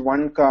there is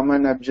one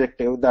common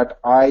objective that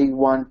I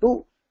want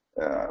to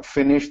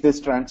finish this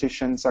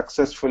transition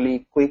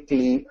successfully,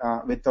 quickly,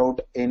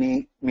 without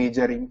any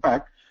major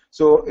impact.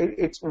 So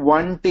it's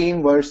one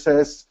team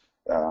versus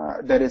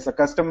there is a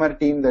customer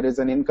team, there is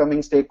an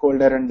incoming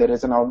stakeholder, and there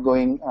is an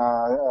outgoing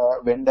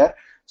vendor.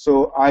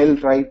 So I'll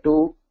try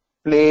to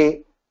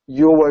play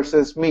you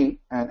versus me,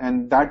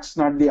 and that's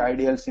not the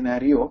ideal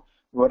scenario.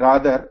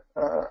 Rather,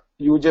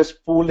 you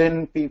just pull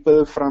in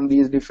people from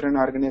these different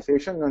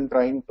organizations and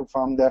trying to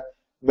form the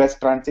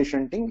best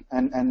transition team,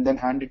 and then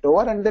hand it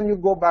over, and then you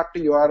go back to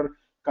your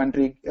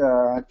country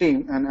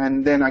team,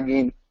 and then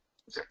again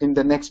in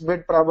the next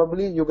bid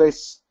probably you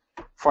guys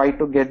fight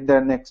to get the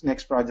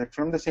next project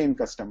from the same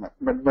customer.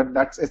 But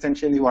that's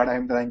essentially what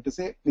I'm trying to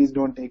say. Please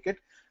don't take it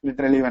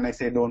literally when I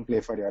say don't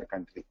play for your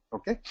country.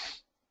 Okay.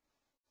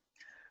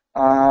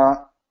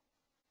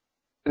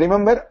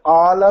 Remember,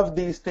 all of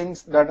these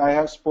things that I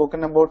have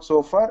spoken about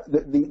so far,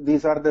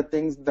 these are the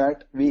things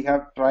that we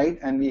have tried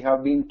and we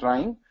have been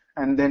trying,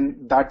 and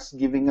then that's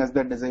giving us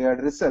the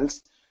desired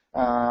results,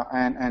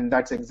 and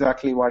that's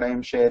exactly what I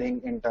am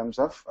sharing in terms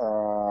of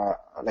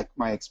like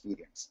my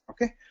experience.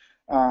 Okay.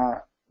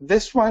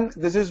 This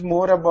is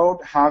more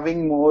about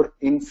having more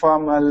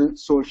informal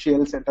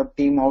social setup,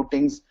 team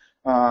outings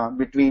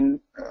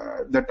between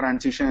the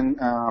transition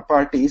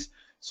parties,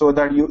 so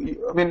that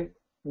I mean,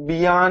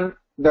 beyond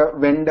the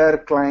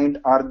vendor client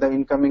or the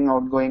incoming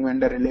outgoing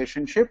vendor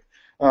relationship,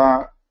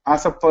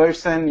 as a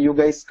person you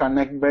guys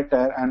connect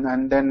better,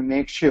 and then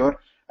make sure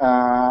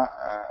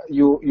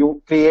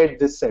you create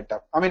this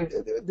setup. I mean,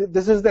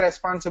 this is the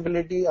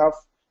responsibility of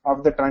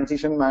the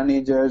transition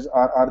managers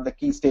or the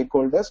key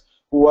stakeholders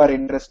who are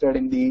interested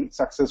in the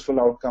successful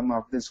outcome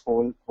of this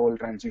whole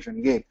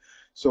transition game.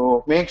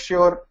 So make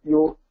sure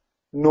you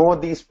know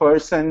these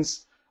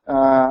persons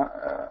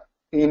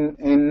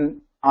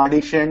in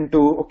addition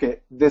to, okay,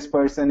 this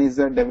person is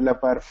a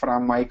developer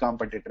from my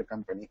competitor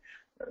company.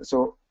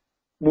 So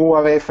move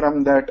away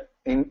from that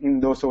in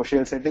those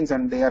social settings,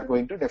 and they are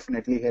going to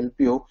definitely help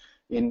you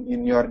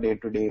in your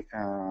day-to-day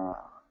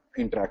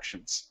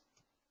interactions.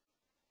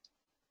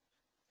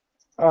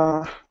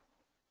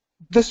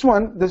 This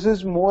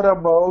is more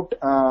about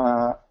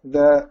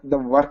the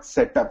work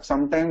setup.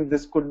 Sometimes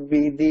this could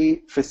be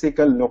the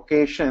physical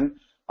location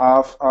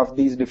of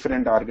these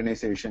different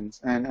organizations,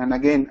 and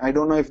again, I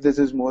don't know if this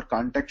is more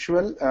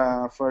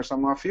contextual for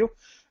some of you,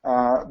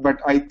 but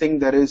I think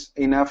there is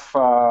enough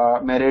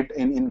merit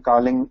in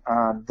calling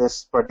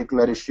this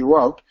particular issue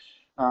out.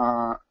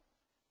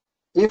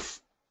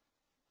 If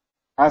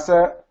as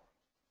a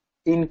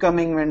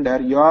incoming vendor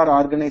your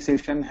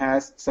organization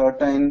has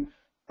certain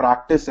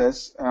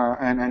practices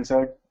and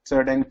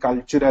certain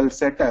cultural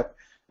setup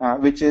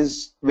which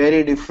is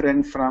very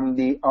different from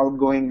the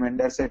outgoing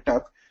vendor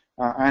setup,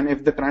 and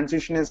if the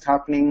transition is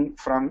happening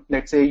from,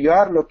 let's say,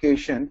 your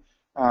location,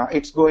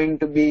 it's going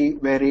to be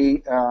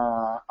very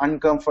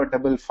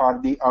uncomfortable for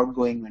the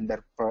outgoing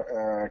vendor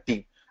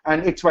team,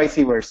 and it's vice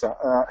versa.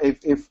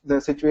 If the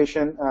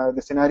situation,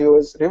 the scenario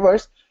is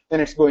reversed,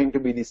 then it's going to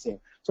be the same.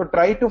 So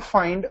try to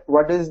find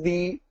what is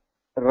the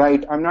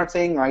right, I'm not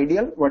saying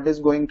ideal, what is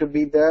going to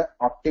be the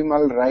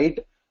optimal right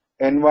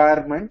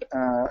environment.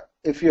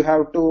 If you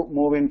have to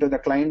move into the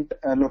client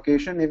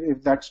location,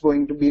 if that's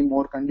going to be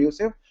more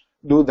conducive,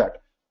 do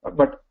that.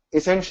 But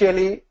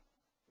essentially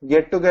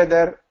get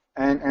together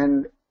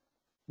and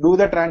do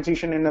the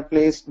transition in a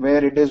place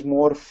where it is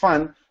more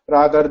fun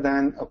rather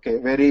than, okay,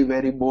 very,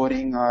 very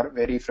boring or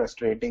very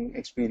frustrating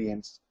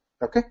experience.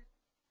 Okay.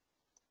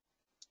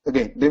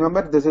 Again,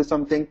 remember, this is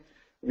something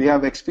we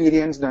have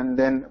experienced, and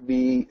then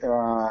we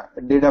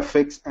did a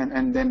fix,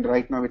 and then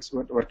right now it's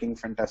working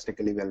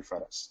fantastically well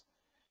for us.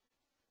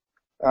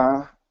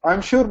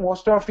 I'm sure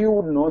most of you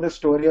would know the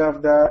story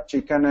of the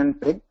chicken and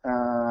pig.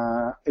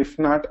 If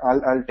not,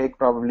 I'll take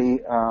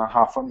probably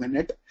half a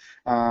minute.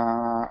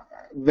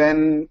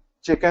 When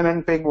chicken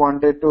and pig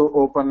wanted to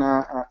open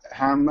a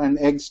ham and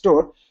egg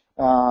store,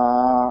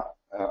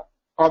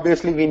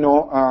 obviously we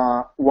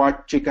know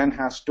what chicken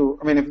has to,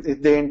 I mean,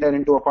 if they enter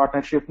into a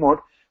partnership mode,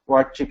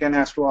 what chicken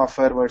has to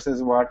offer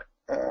versus what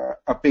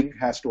a pig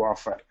has to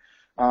offer.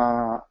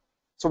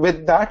 So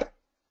with that,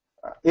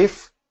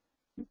 if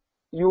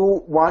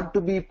you want to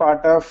be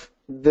part of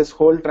this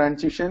whole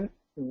transition,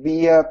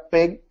 be a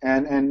pig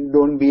and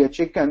don't be a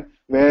chicken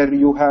where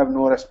you have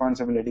no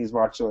responsibilities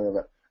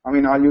whatsoever. I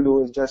mean, all you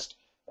do is just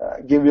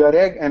give your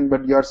egg,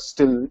 but you're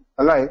still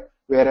alive.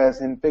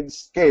 Whereas in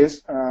pig's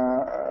case,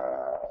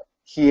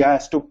 he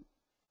has to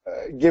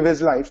give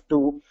his life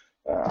to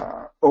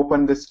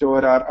open the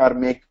store or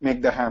make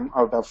the ham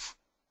out of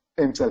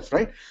himself,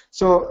 right?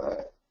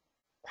 So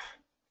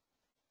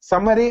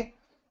summary,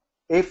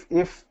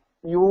 if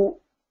you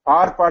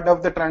are part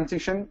of the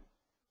transition,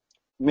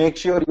 make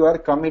sure you are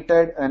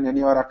committed and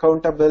you are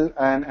accountable,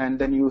 and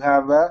then you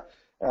have a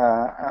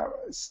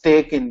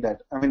stake in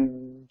that. I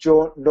mean,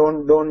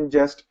 don't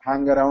just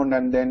hang around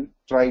and then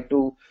try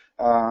to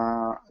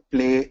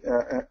play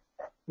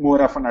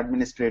more of an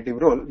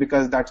administrative role,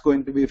 because that's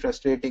going to be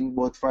frustrating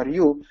both for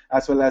you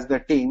as well as the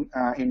team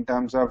in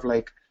terms of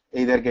like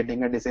either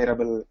getting a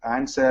desirable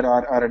answer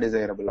or a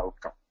desirable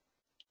outcome.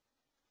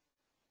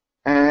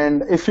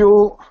 And if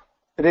you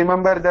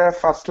remember the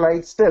first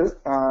slide still,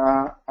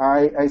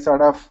 I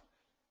sort of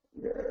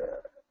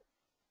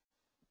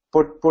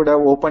put an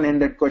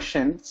open-ended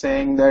question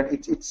saying that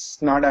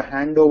it's not a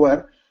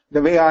handover.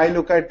 The way I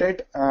look at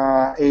it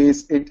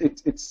is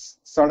it's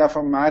sort of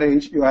a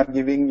marriage. You are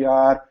giving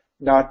your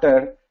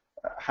daughter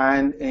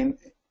hand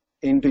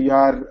into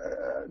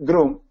your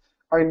groom.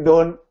 I mean,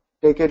 don't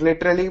take it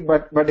literally,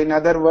 but in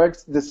other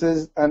words, this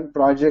is a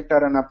project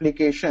or an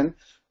application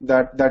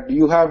that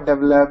you have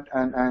developed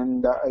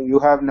and you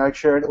have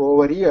nurtured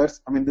over years.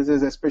 I mean, this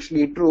is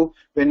especially true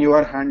when you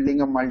are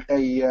handling a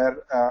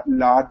multi-year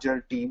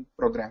larger team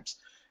programs,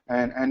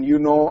 and you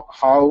know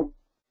how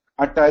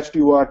attached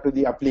you are to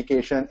the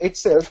application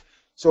itself.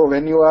 So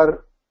when you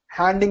are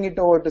handing it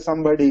over to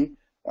somebody,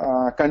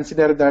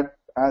 consider that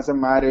as a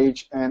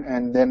marriage,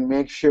 and then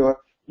make sure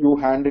you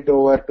hand it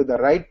over to the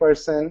right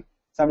person.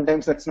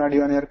 Sometimes that's not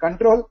even your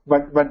control,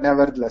 but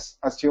nevertheless,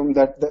 assume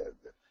that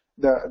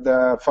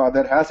the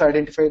father has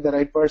identified the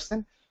right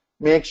person.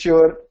 Make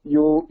sure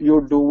you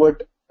do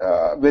it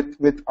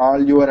with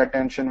all your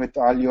attention, with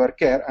all your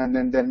care, and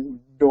then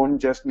don't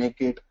just make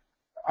it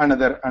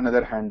another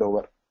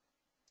handover.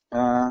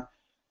 I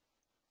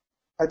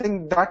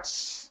think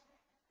that's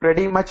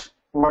pretty much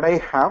what I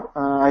have.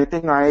 I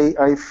think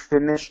I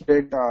finished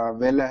it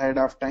well ahead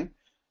of time.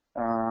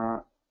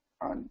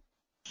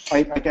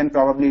 I can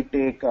probably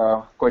take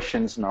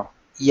questions now.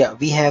 Yeah,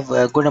 we have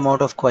a good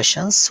amount of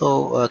questions.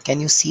 So can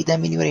you see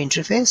them in your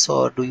interface,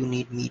 or do you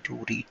need me to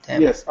read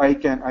them? Yes, I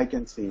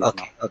can see it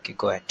Okay, now. okay,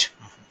 go ahead.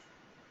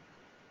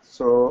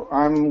 So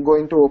I'm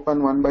going to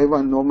open one by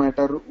one. No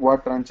matter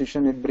what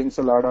transition, it brings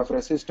a lot of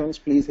resistance.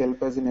 Please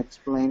help us in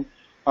explain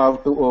how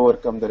to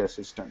overcome the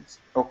resistance.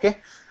 Okay,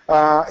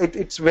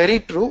 it's very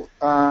true,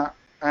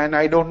 and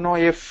I don't know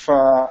if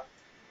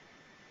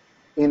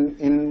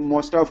in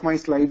most of my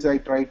slides I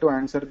try to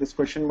answer this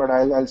question, but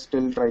I'll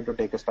still try to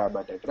take a stab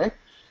at it, right?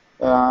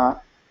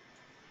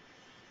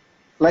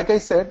 Like I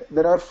said,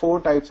 there are 4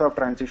 types of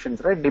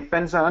transitions, right?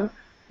 Depends on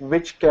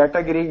which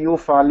category you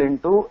fall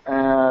into.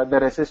 The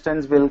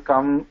resistance will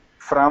come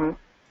from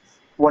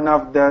one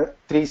of the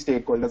 3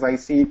 stakeholders: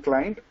 IC,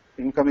 client,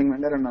 incoming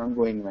vendor, and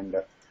ongoing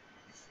vendor.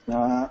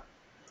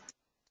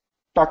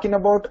 Talking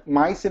about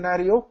my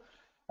scenario,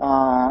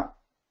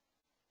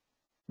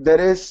 there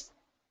is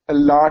a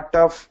lot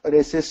of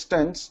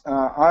resistance,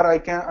 or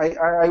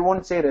I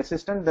won't say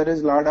resistance. There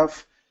is a lot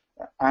of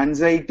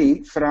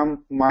anxiety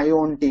from my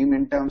own team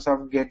in terms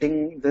of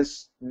getting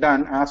this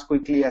done as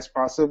quickly as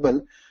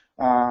possible,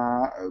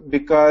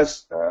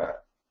 because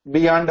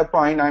beyond a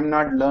point, I'm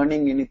not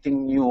learning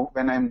anything new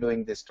when I'm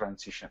doing this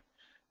transition.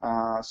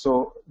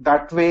 So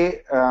that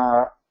way,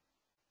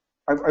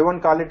 I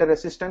won't call it a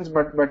resistance,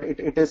 but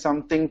it is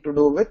something to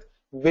do with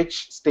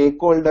which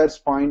stakeholder's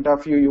point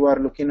of view you are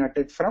looking at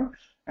it from,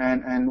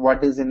 and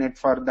what is in it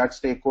for that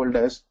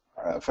stakeholders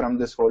from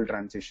this whole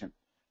transition.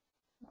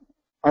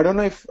 I don't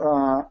know if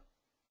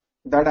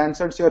that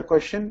answers your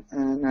question,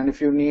 and if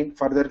you need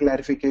further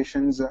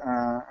clarifications,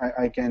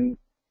 I can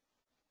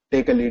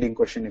take a leading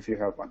question if you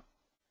have one.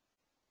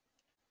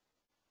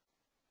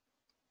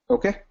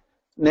 Okay,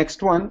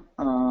 next one.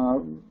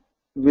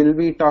 Will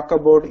we talk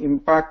about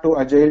impact to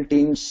agile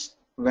teams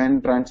when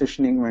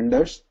transitioning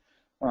vendors?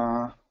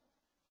 I'm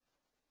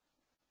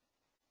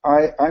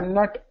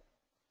not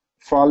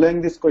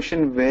following this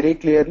question very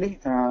clearly,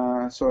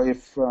 so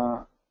if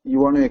you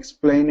want to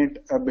explain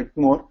it a bit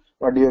more,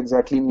 what do you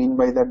exactly mean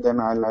by that, then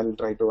I'll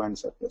try to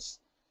answer this.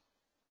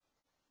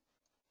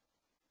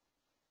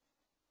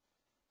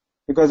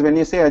 Because when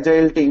you say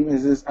agile team,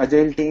 is this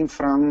agile team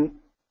from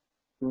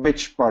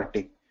which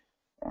party?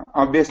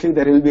 Obviously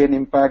there will be an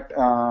impact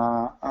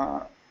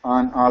on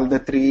all the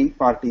 3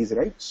 parties,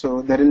 right?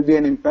 So there will be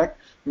an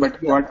impact,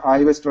 but yeah, what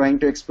I was trying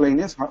to explain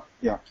is how,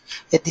 yeah,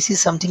 this is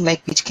something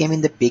like which came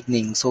in the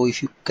beginning. So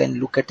if you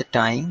can look at the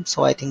time,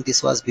 so I think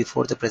this was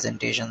before the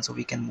presentation, so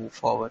we can move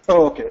forward.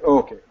 Oh, okay,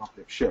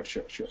 sure.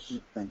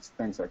 Thanks,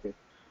 Akit.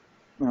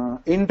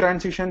 In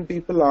transition,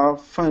 people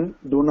often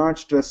do not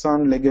stress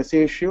on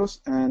legacy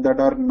issues that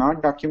are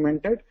not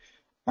documented.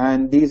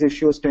 and these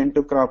issues tend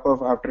to crop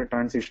up after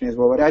transition is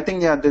over? I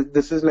think, yeah,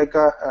 this is like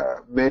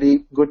a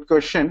very good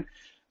question.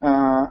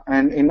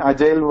 And in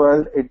agile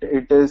world,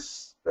 it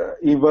is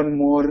even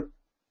more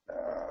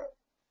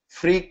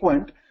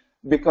frequent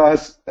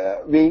because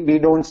we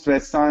don't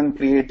stress on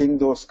creating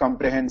those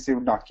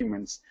comprehensive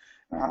documents.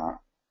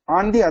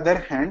 On the other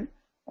hand,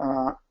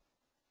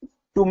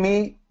 to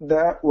me,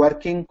 the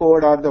working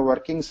code or the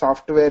working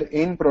software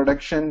in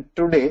production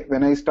today,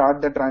 when I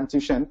start the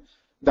transition,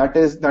 that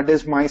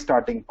is my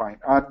starting point,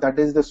 or that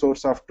is the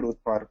source of truth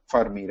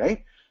for me,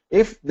 right?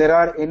 If there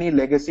are any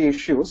legacy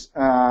issues,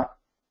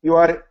 you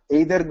are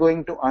either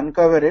going to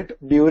uncover it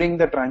during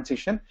the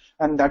transition,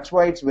 and that's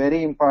why it's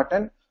very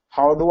important.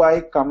 How do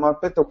I come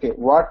up with, okay,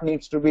 what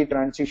needs to be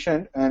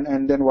transitioned,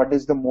 and then what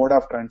is the mode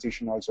of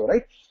transition also,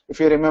 right? If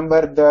you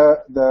remember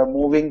the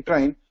moving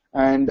train,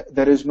 and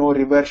there is no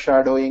reverse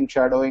shadowing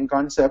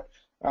concept,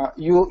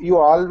 you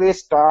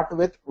always start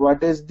with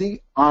what is the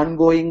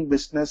ongoing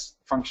business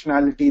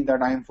functionality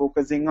that I am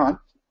focusing on,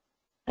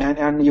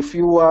 and if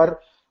you are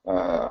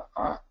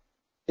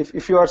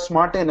if you are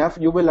smart enough,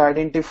 you will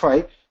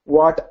identify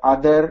what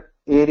other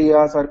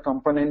areas or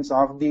components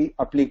of the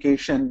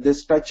application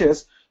this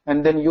touches,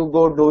 and then you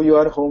go do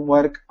your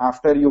homework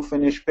after you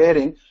finish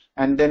pairing.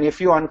 And then if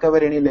you uncover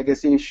any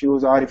legacy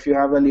issues, or if you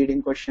have a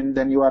leading question,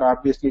 then you are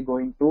obviously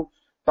going to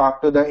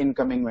talk to the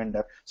incoming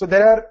vendor. So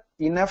there are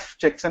enough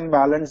checks and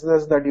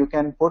balances that you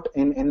can put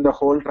in the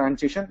whole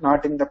transition,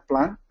 not in the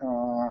plan.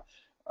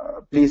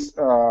 Please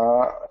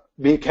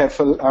be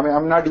careful. I mean,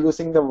 I'm not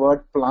using the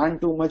word plan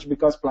too much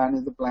because plan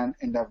is the plan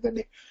end of the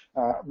day.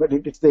 But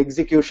it's the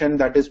execution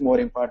that is more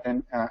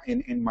important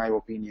in my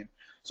opinion.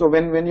 So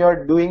when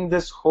you're doing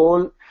this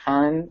whole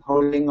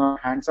hand-holding or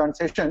hands-on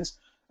sessions,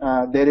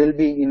 there will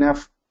be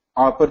enough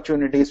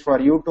opportunities for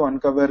you to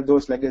uncover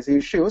those legacy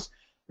issues.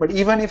 But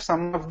even if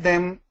some of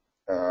them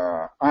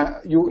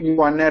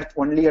you unearth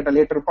only at a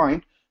later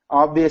point,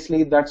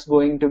 obviously that's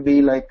going to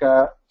be like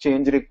a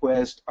change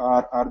request,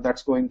 or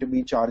that's going to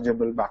be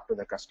chargeable back to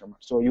the customer.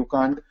 So you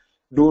can't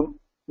do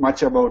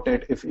much about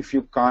it if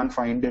you can't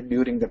find it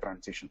during the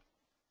transition.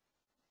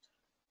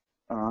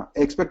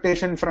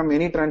 Expectation from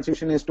any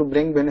transition is to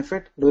bring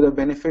benefit. Do the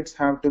benefits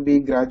have to be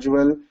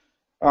gradual?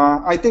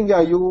 I think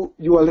you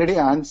already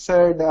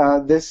answered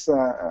this.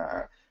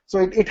 So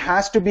it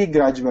has to be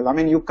gradual. I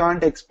mean, you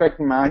can't expect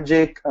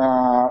magic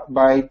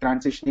by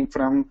transitioning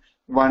from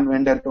one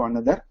vendor to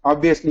another.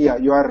 Obviously, yeah,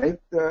 you are right.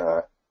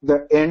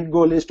 The end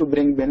goal is to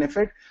bring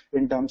benefit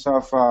in terms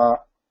of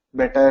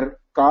better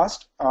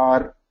cost,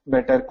 or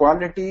better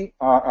quality,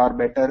 or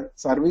better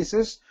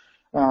services.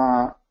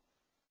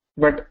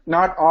 But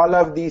not all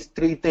of these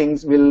three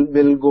things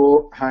will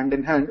go hand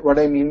in hand. What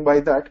I mean by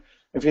that,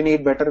 if you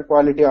need better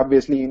quality,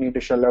 obviously you need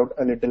to shell out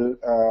a little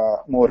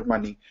more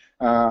money.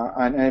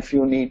 And if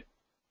you need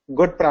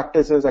good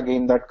practices,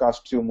 again, that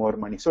costs you more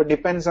money. So it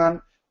depends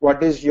on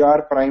what is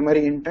your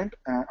primary intent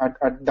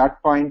at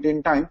that point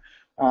in time.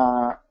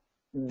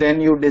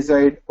 Then you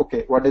decide,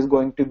 okay, what is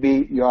going to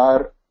be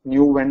your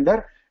new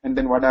vendor, and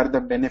then what are the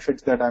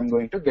benefits that I'm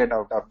going to get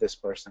out of this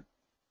person.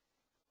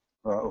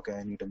 Okay,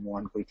 I need to move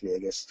on quickly, I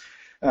guess.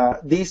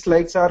 These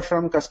slides are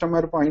from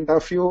customer point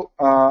of view,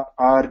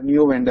 or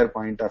new vendor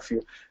point of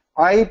view.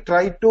 I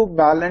try to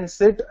balance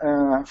it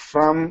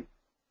from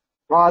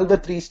all the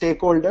three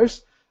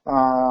stakeholders,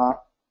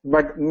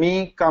 but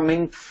me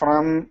coming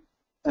from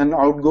an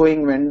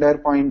outgoing vendor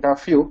point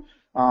of view,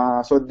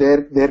 so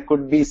there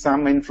could be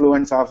some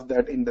influence of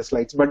that in the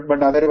slides,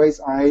 but otherwise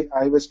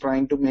I was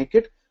trying to make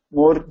it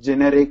more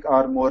generic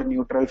or more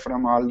neutral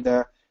from all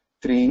the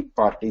three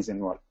parties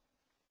involved.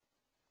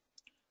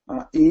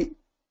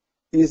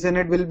 Isn't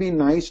it will be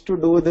nice to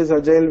do this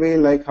agile way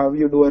like how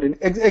you do it?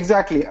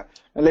 Exactly.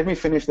 Let me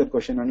finish that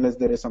question unless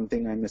there is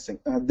something I'm missing.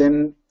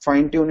 Then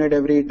fine tune it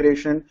every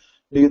iteration.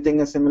 Do you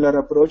think a similar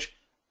approach?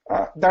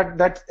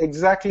 That's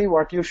exactly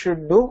what you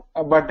should do.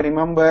 But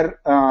remember,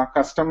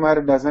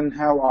 customer doesn't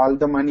have all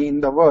the money in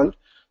the world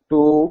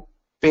to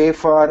pay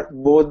for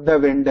both the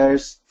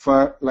vendors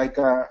for like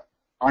a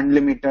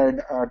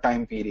unlimited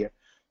time period.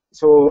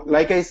 So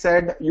like I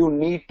said, you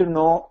need to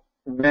know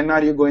when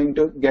are you going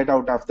to get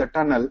out of the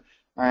tunnel,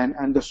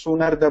 and the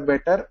sooner the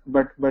better,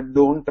 but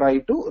don't try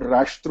to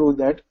rush through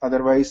that,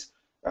 otherwise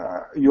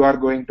you are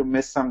going to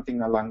miss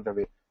something along the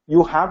way.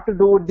 You have to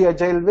do it the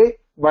agile way,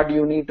 but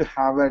you need to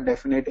have a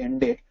definite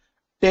end date.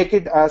 Take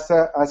it as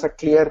a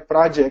clear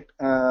project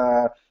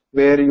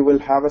where you will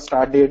have a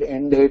start date,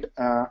 end date,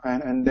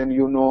 and then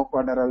you know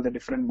what are all the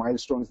different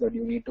milestones that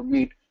you need to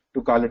meet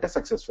to call it a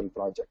successful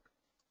project.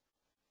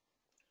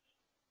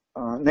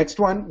 Next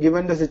one,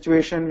 given the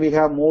situation, we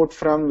have moved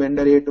from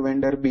vendor A to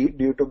vendor B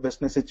due to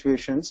business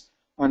situations,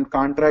 and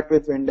contract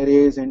with vendor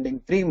A is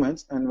ending 3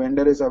 months, and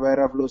vendor is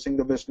aware of losing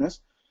the business.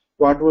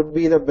 What would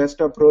be the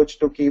best approach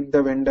to keep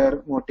the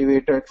vendor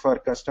motivated for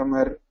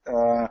customer?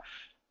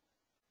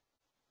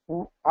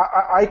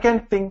 I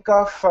can think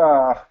of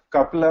a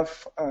couple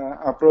of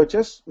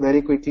approaches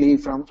very quickly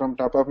from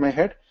top of my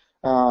head.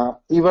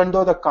 Even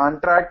though the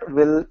contract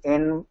will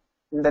end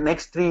in the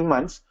next 3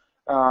 months,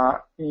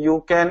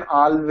 you can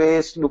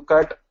always look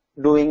at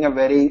doing a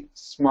very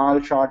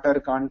small, shorter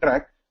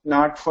contract,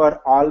 not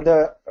for all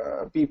the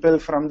people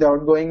from the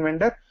outgoing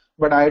vendor,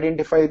 but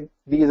identify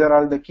these are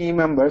all the key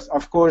members.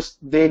 Of course,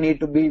 they need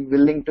to be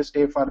willing to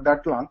stay for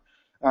that long,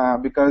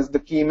 because the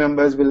key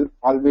members will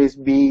always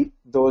be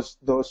those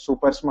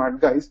super smart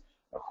guys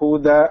who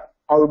the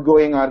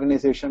outgoing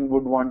organization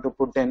would want to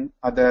put in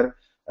other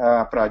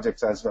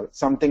projects as well.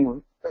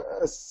 Something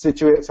a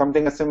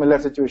similar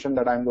situation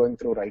that I'm going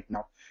through right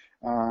now.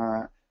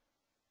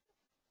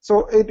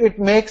 So it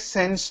makes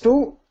sense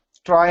to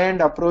try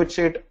and approach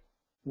it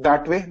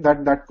that way.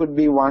 That could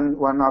be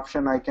one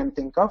option I can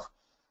think of.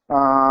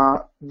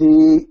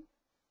 The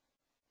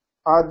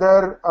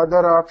other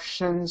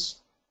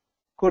options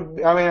could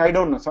be, I mean, I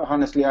don't know. So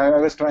honestly, I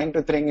was trying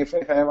to think if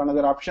I have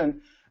another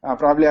option.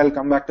 Probably I'll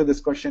come back to this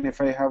question if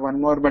I have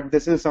one more. But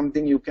this is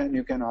something you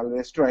can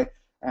always try,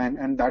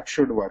 and that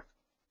should work.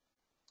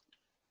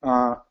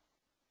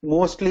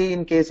 Mostly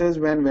in cases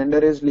when vendor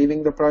is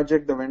leaving the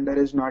project, the vendor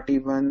is not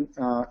even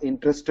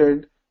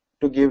interested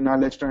to give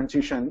knowledge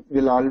transition,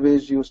 will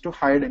always use to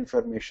hide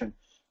information,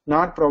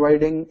 not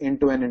providing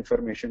end-to-end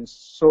information.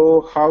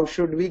 So how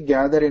should we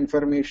gather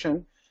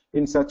information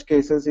in such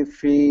cases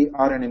if we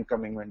are an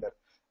incoming vendor?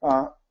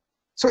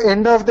 So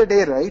end of the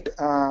day, right,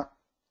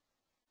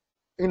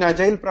 in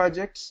agile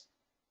projects,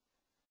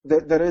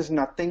 there is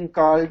nothing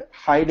called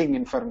hiding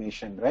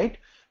information, right?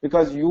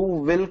 Because you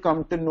will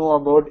come to know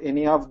about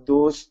any of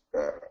those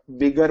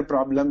bigger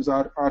problems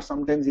or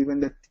sometimes even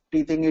the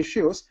teething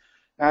issues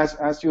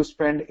as you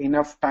spend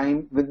enough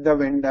time with the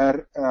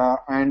vendor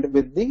and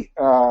with the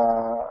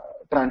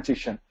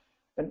transition.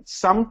 And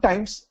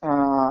sometimes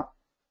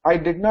I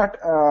did not,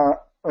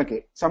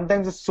 okay,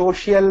 sometimes the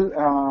social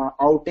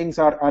outings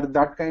are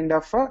that kind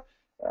of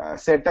a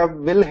setup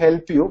will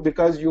help you,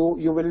 because you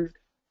will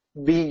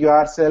be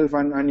yourself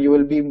and you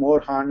will be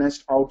more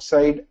honest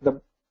outside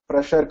the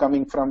pressure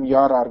coming from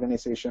your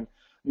organization.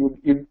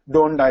 You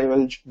don't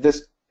divulge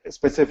this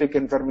specific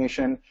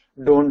information,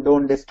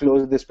 don't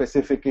disclose the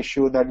specific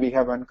issue that we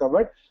have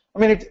uncovered. I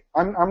mean,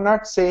 I'm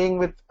not saying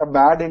with a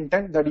bad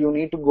intent that you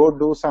need to go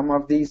do some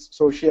of these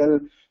social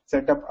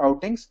setup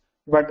outings,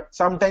 but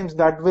sometimes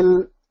that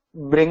will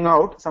bring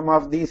out some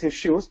of these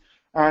issues,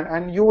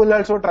 and you will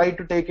also try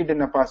to take it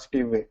in a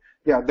positive way.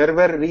 Yeah, there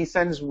were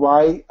reasons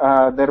why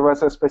there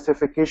was a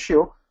specific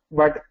issue,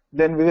 but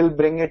then we will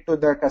bring it to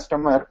the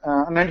customer,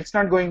 and it's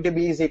not going to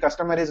be easy.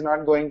 Customer is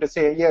not going to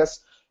say,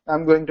 yes,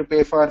 I'm going to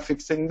pay for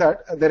fixing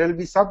that. There will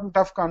be some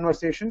tough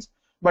conversations,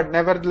 but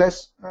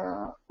nevertheless,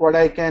 what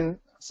I can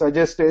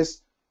suggest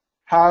is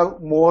have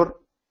more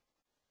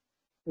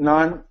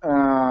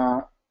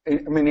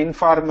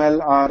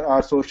informal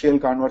or social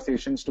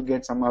conversations to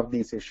get some of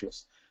these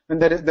issues.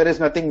 And there is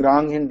nothing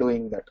wrong in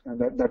doing that.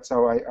 And that's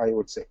how I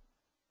would say.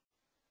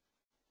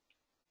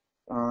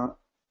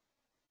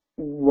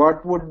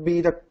 What would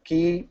be the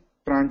key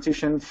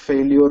transition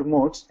failure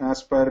modes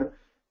as per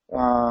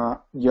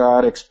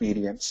your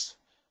experience?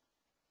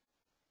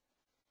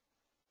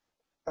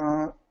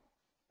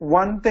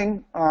 One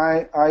thing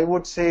I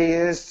would say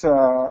is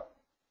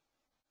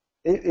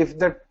if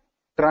the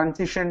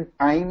transition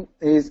time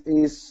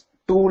is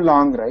too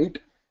long, right?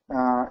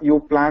 You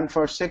plan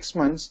for 6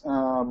 months,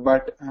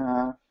 but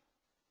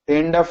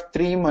end of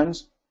 3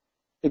 months,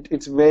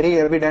 it's very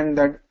evident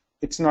that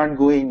it's not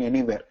going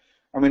anywhere.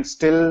 I mean,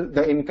 still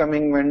the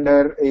incoming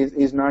vendor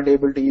is not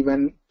able to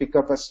even pick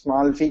up a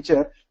small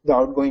feature. The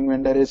outgoing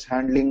vendor is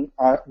handling,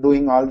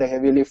 doing all the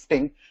heavy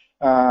lifting.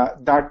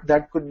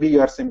 That could be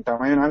your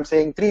symptom. I mean, I'm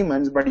saying 3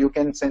 months, but you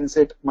can sense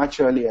it much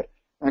earlier.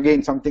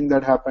 Again, something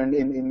that happened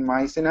in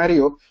my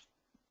scenario,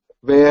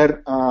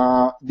 where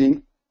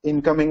the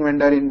incoming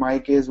vendor in my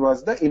case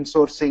was the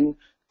insourcing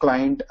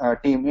client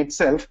team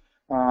itself,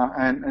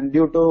 and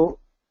due to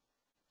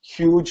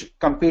huge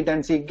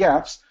competency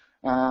gaps,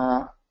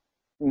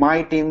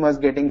 my team was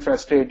getting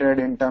frustrated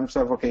in terms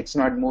of, okay, it's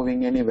not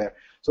moving anywhere.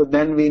 So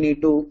then we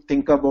need to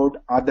think about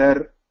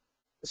other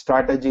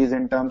strategies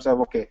in terms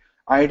of, okay,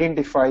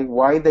 identify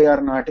why they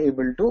are not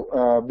able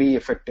to be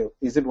effective.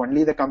 Is it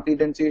only the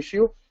competency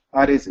issue,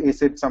 or is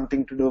it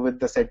something to do with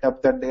the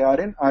setup that they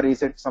are in, or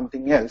is it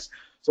something else?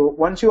 So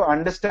once you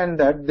understand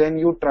that, then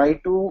you try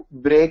to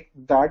break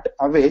that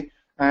away,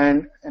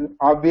 and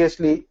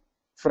obviously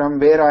from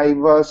where I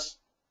was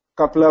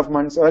a couple of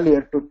months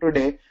earlier to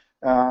today,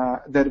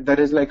 there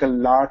is like a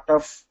lot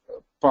of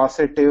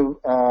positive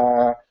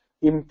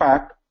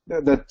impact.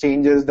 The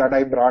changes that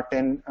I brought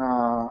in,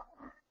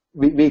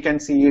 we can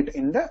see it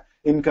in the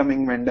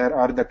incoming vendor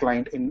or the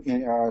client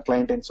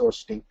in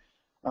source team.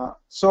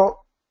 So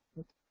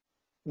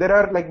there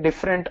are like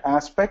different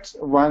aspects.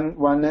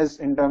 One is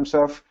in terms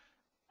of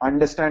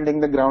understanding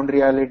the ground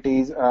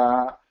realities,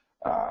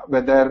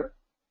 whether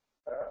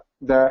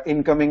the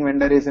incoming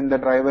vendor is in the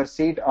driver's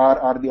seat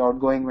or the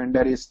outgoing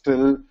vendor is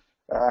still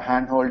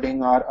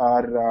hand-holding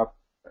or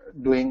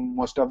doing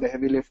most of the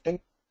heavy lifting.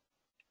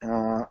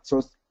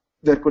 So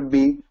there could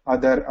be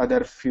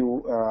other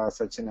few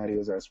such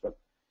scenarios as well.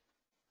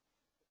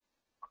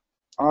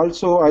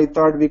 Also, I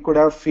thought we could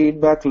have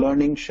feedback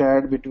learning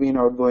shared between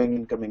outgoing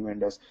incoming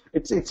vendors.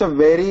 It's a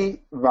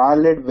very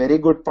valid, very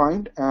good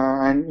point,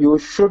 and you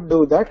should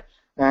do that.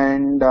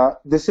 And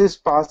this is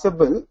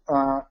possible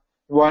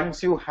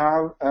once you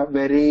have a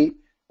very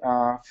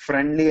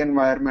friendly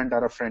environment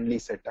or a friendly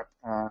setup.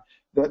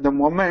 The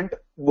moment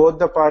both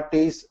the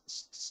parties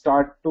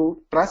start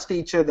to trust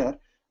each other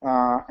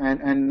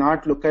and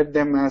not look at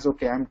them as,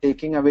 okay, I'm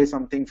taking away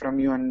something from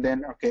you, and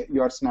then, okay,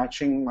 you are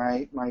snatching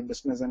my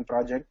business and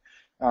project.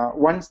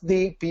 Once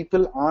the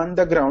people on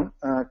the ground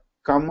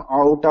come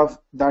out of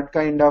that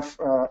kind of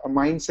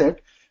mindset,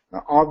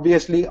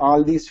 obviously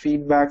all these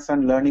feedbacks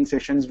and learning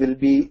sessions will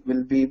be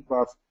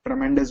of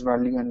tremendous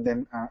value, and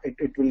then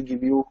it will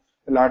give you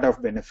a lot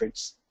of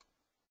benefits.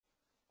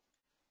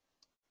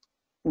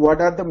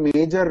 What are the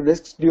major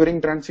risks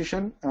during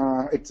transition?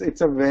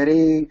 It's a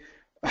very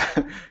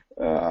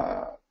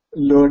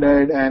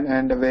loaded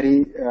and a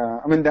very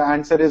I mean, the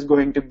answer is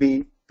going to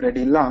be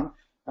pretty long.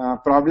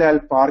 Probably I'll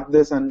park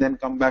this and then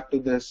come back to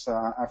this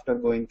after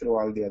going through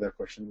all the other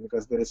questions,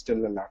 because there is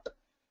still a lot.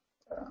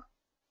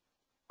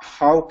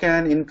 How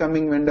can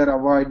incoming vendor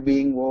avoid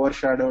being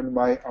overshadowed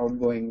by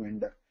outgoing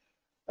vendor?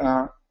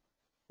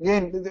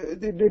 Again,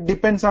 it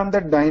depends on the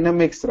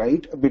dynamics,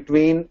 right,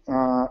 between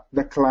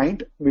the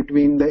client,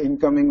 between the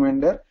incoming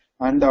vendor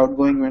and the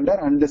outgoing vendor,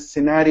 and the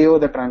scenario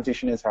the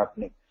transition is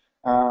happening.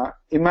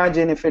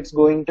 Imagine if it's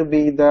going to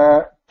be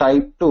the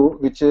type 2,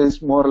 which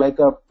is more like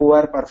a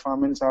poor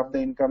performance of the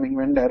incoming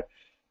vendor.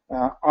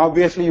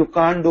 Obviously, you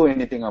can't do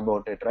anything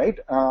about it, right?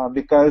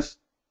 Because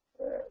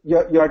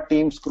your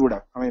team screwed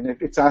up. I mean,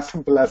 it's as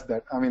simple as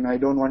that. I mean, I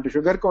don't want to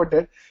sugarcoat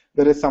it.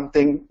 There is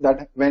something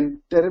that went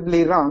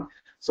terribly wrong,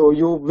 so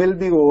you will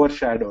be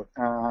overshadowed.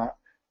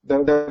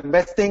 The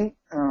best thing,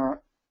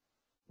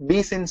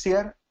 be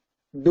sincere,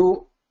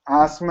 do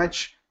as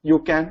much you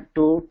can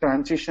to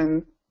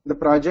transition the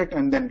project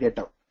and then get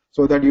out,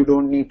 so that you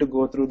don't need to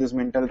go through this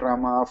mental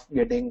drama of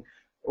getting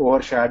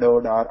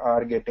overshadowed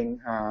or getting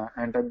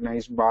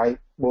antagonized by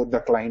both the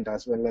client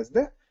as well as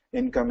the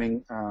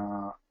incoming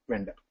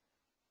vendor.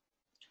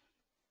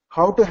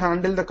 How to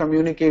handle the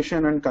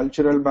communication and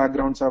cultural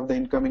backgrounds of the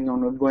incoming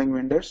and outgoing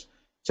vendors?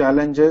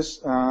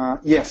 Challenges,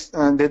 yes,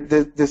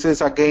 this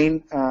is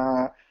again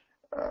a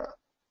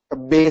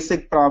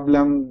basic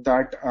problem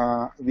that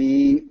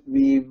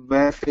we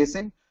were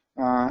facing.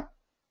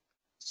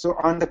 So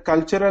on the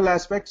cultural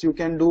aspects, you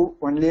can do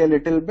only a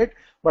little bit,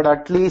 but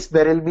at least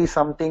there will be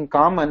something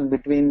common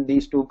between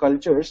these two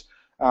cultures,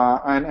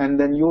 and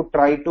then you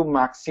try to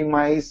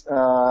maximize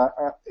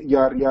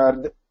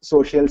your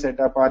social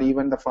setup or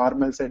even the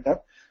formal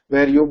setup,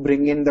 where you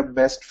bring in the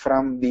best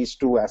from these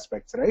two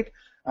aspects, right?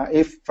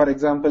 If, for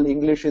example,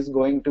 English is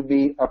going to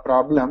be a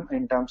problem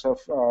in terms of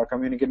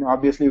communicating,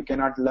 obviously you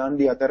cannot learn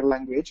the other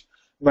language,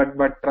 but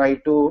try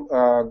to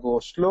go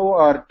slow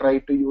or try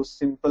to use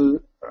simple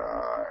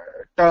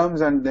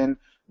terms, and then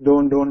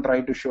don't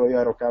try to show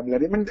your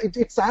vocabulary. I mean,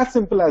 it's as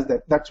simple as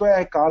that. That's why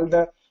I call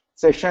the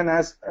session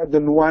as the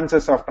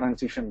nuances of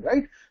transition,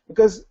 right?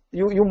 Because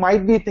you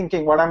might be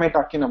thinking, what am I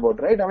talking about,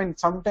 right? I mean,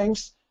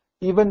 sometimes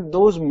even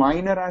those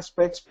minor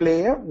aspects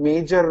play a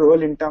major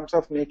role in terms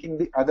of making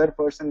the other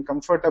person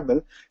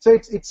comfortable. So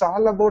it's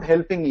all about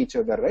helping each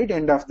other, right?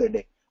 End of the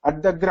day,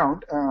 at the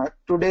ground,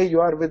 today you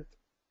are with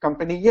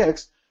company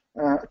X,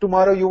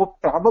 tomorrow you will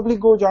probably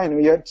go join.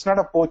 It's not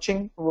a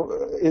poaching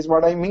is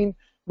what I mean,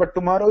 but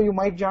tomorrow you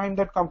might join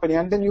that company,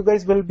 and then you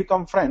guys will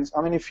become friends.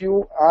 I mean, if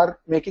you are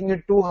making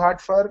it too hard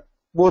for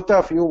both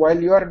of you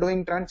while you are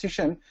doing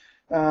transition,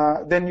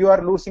 then you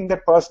are losing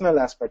that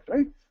personal aspect,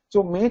 right?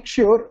 So make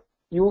sure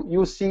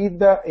you see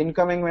the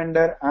incoming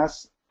vendor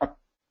as a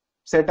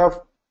set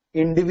of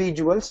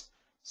individuals.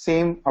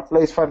 Same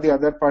applies for the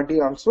other party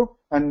also,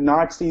 and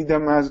not see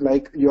them as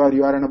like you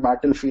are in a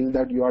battlefield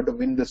that you have to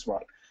win this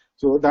war.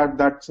 So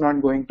that's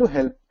not going to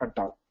help at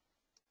all.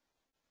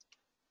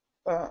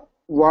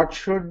 What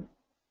should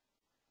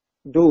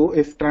do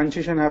if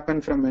transition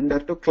happen from vendor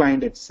to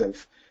client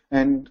itself,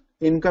 and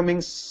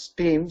incoming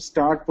team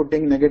start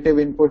putting negative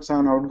inputs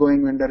on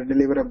outgoing vendor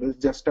deliverables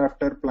just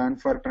after plan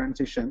for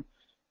transition?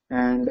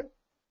 And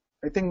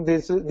I think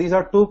these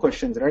are two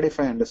questions, right, if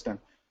I understand.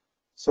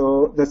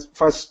 So the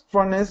first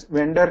one is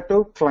vendor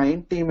to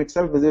client team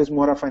itself. This is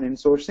more of an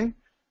insourcing,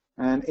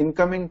 and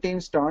incoming team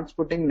starts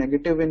putting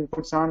negative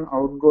inputs on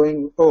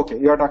outgoing. Okay,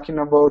 you are talking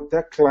about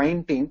the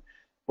client team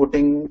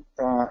putting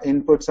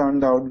inputs on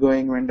the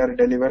outgoing vendor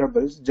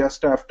deliverables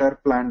just after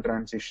planned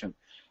transition.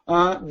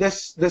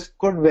 This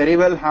could very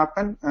well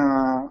happen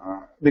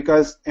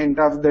because end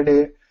of the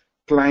day,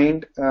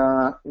 client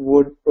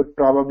would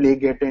probably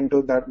get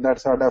into that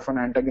sort of an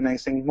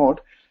antagonizing mode.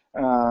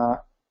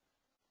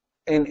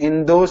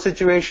 In those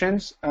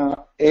situations,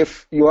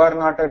 if you are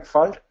not at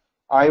fault,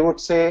 I would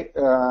say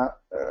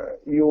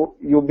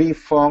you be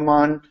firm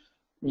on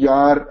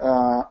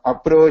your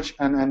approach,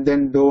 and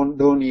then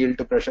don't yield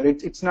to pressure.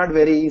 It's not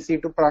very easy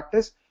to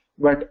practice,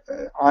 but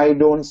I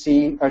don't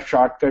see a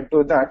shortcut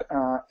to that.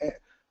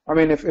 I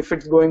mean, if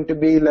it's going to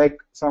be like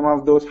some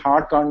of those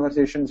hard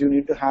conversations you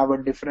need to have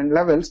at different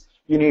levels,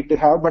 you need to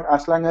have, but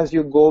as long as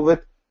you go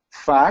with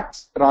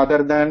facts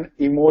rather than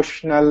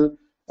emotional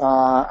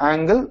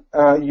angle,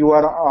 you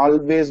are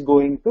always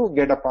going to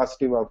get a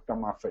positive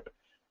outcome of it.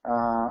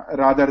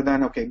 Rather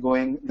than, okay,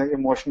 going the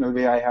emotional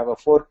way, I have a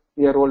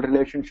 4-year-old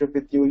relationship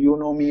with you, you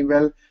know me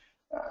well.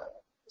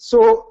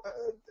 So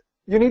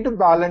you need to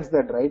balance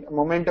that, right? A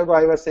moment ago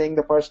I was saying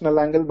the personal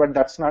angle, but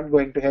that's not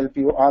going to help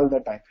you all the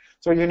time.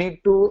 So you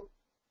need to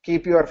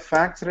keep your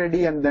facts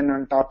ready, and then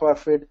on top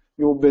of it,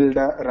 you build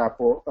a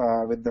rapport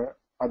with the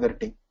other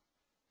team.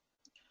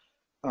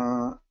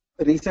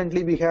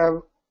 Recently, we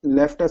have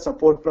left a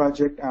support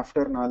project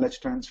after knowledge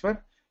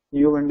transfer.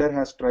 New vendor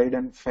has tried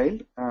and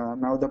failed.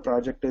 Now the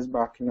project is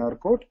back in our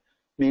code.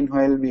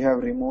 Meanwhile, we have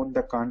removed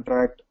the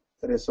contract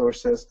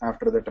resources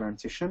after the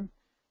transition.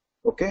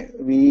 Okay,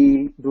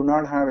 we do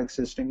not have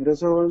existing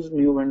resource.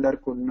 New vendor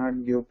could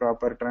not give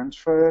proper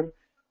transfer.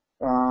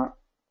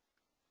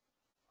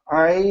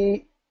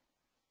 I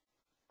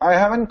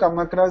haven't come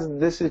across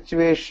this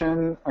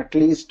situation, at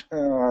least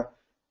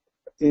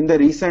in the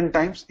recent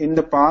times. In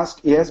the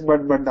past, yes,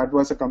 but that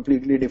was a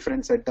completely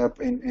different setup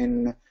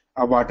in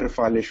a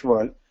waterfallish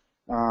world.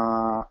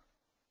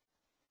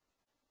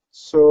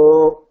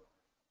 So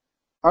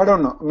I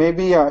don't know.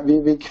 Maybe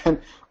we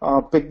can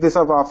pick this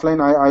up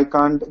offline. I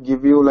can't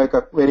give you like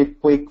a very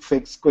quick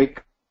fix,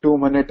 quick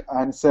 2-minute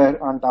answer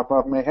on top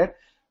of my head.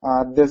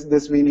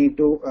 This we need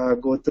to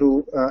go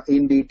through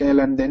in detail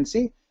and then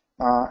see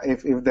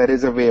if there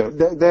is a way.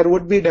 There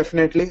would be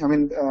definitely. I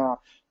mean,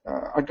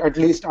 at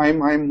least I'm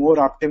more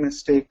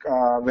optimistic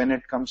when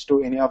it comes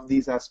to any of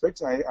these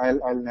aspects.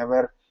 I'll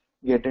never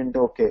get into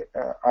okay.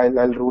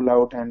 I'll rule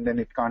out and then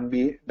it can't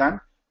be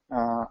done.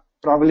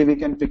 Probably we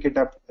can pick it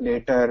up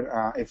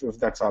later if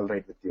that's all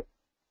right with you.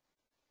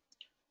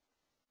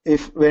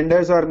 If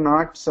vendors are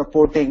not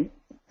supporting,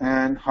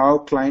 and how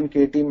client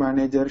KT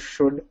manager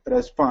should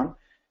respond,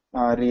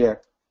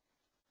 react.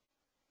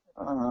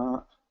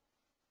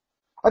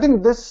 I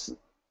think this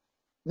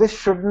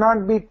should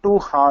not be too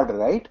hard,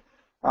 right?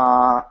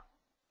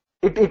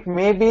 It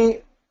may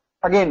be,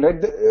 again,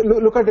 right,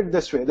 look at it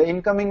this way. The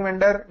incoming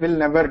vendor will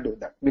never do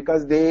that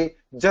because they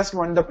just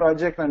want the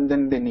project and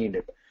then they need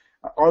it.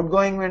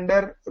 Outgoing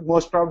vendor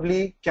most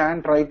probably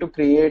can try to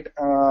create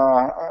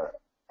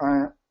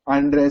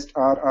unrest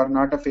or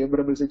not a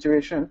favorable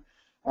situation,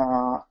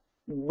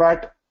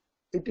 but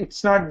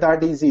it's not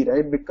that easy,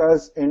 right?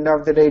 Because end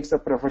of the day, it's a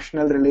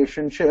professional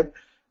relationship,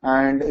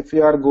 and if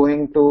you are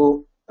going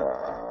to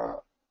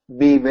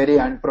be very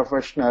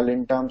unprofessional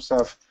in terms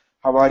of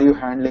how are you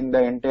handling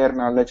the entire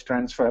knowledge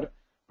transfer,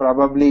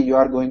 probably you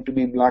are going to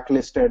be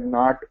blacklisted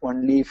not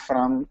only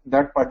from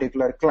that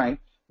particular client,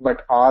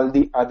 but all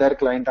the other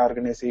client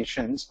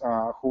organizations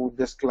who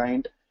this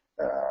client,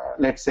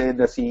 let's say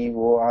the CEO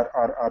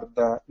or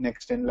the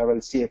next in level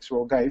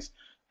CXO guys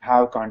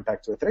have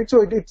contacts with, right?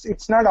 So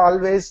it's not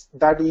always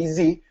that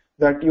easy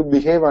that you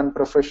behave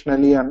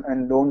unprofessionally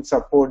and don't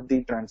support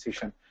the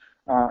transition.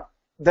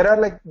 There are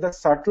like the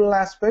subtle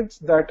aspects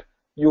that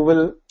you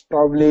will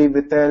probably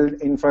withhold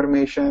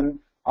information,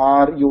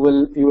 or you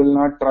will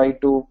not try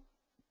to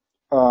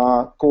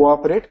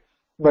cooperate,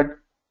 but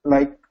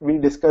like we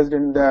discussed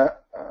in the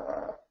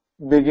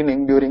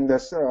beginning during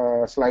this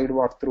slide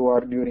walkthrough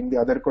or during the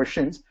other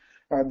questions,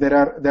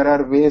 there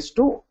are ways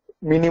to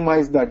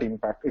minimize that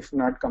impact, if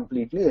not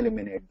completely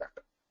eliminate that.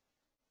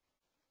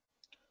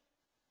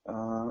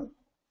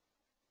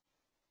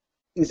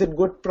 Is it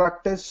good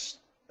practice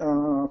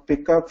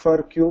pick up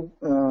for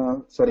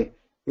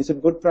is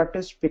it good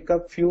practice pick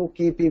up few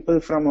key people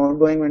from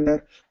outgoing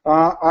vendor?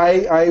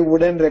 I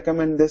wouldn't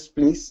recommend this,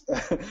 please,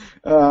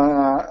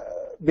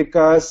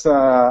 because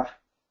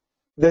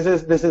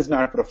this is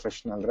not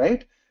professional,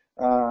 right?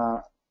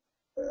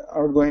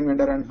 Outgoing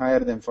vendor and hire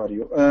them for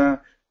you.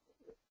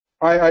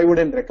 I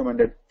wouldn't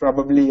recommend it.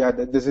 Probably,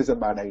 this is a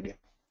bad idea.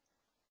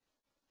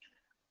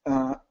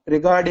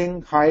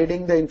 Regarding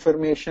hiding the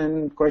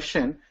information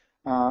question,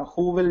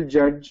 who will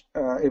judge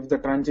if the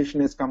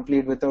transition is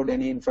complete without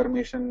any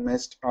information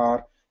missed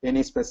or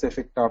any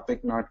specific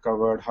topic not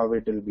covered, how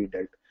it will be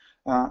dealt?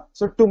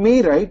 So to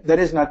me, right, there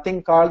is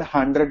nothing called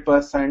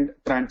 100%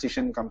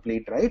 transition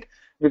complete, right?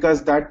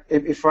 Because that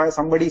if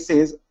somebody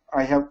says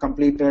I have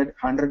completed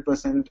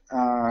 100%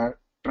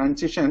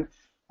 transition,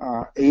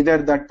 either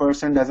that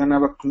person doesn't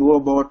have a clue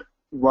about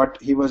what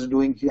he was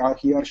doing,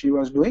 he or she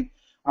was doing,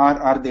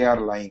 or they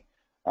are lying.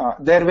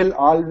 There will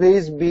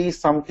always be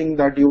something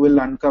that you will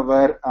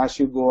uncover as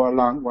you go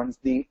along once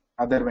the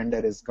other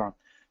vendor is gone.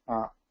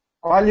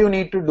 All you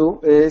need to do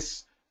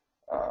is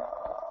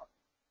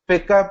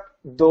pick up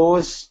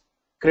those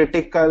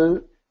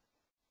critical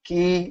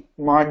key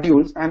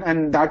modules,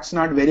 and that's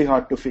not very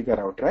hard to figure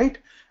out, right?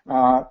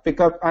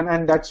 Pick up,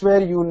 and that's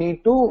where you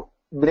need to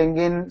bring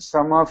in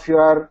some of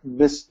your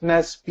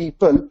business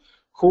people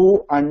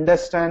who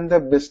understand the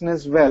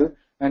business well,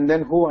 and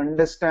then who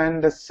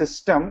understand the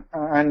system,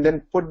 and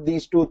then put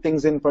these two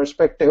things in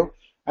perspective,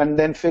 and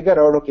then figure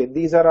out, okay,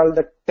 these are all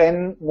the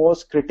 10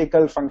 most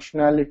critical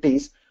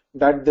functionalities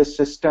that this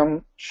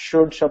system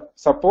should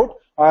support,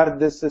 or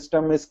this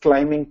system is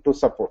claiming to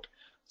support.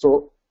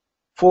 So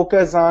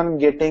focus on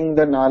getting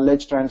the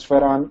knowledge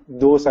transfer on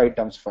those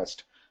items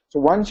first. So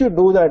once you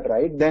do that,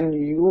 right, then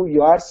you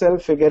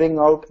yourself figuring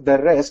out the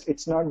rest,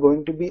 it's not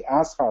going to be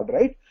as hard,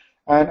 right?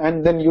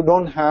 And then you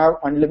don't have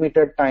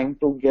unlimited time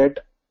to get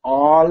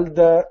all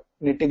the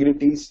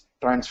nitty-gritties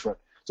transferred.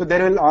 So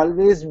there will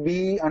always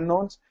be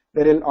unknowns,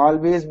 there will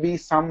always be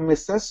some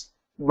misses,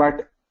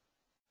 but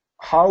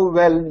how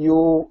well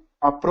you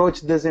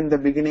approach this in the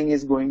beginning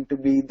is going to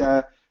be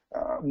the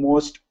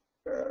most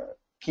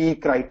key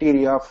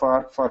criteria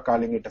for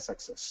calling it a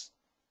success.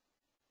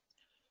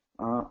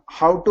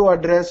 How to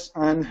address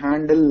and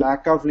handle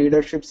lack of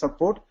leadership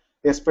support,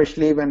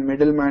 especially when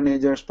middle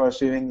managers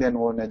pursuing their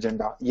own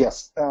agenda.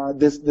 Yes,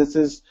 this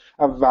is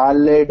a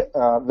valid,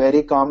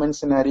 very common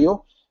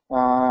scenario.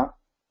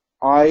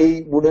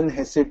 I wouldn't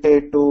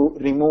hesitate to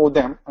remove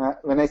them.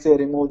 When I say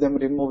remove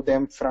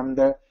them from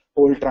the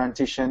whole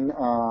transition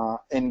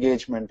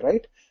engagement,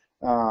 right?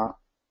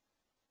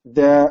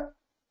 The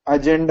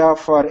agenda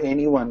for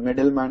anyone,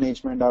 middle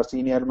management or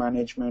senior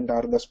management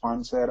or the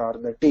sponsor or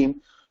the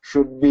team,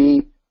 should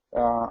be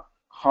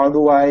how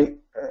do I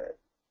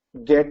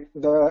get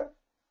the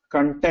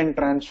content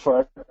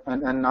transferred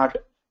and not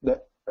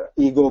the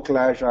ego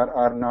clash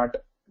or not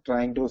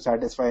trying to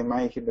satisfy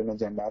my hidden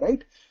agenda,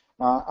 right?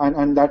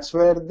 And that's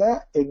where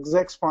the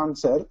exec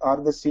sponsor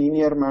or the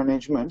senior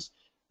managements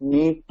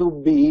need to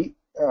be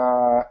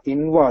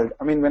involved.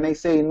 I mean, when I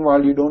say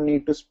involved, you don't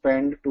need to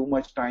spend too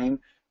much time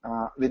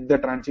with the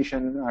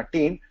transition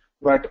team,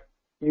 but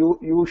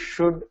you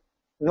should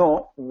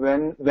know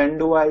when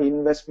do I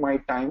invest my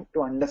time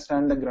to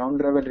understand the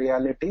ground level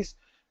realities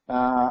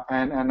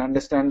and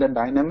understand the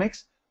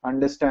dynamics,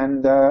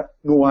 understand the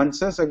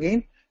nuances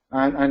again,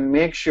 and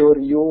make sure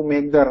you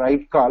make the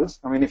right calls.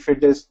 I mean, if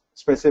it is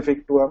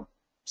specific to a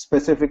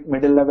specific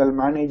middle level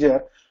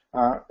manager,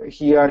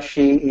 he or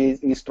she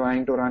is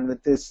trying to run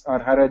with his or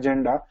her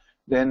agenda,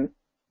 then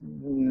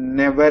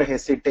never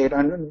hesitate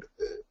and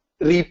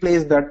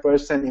replace that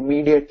person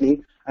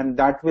immediately, and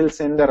that will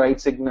send the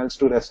right signals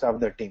to rest of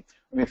the team.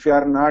 If you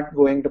are not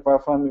going to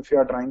perform, if you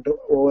are trying to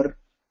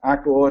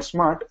act over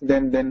smart,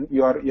 then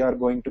you are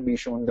going to be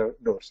shown the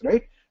doors,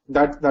 right?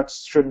 That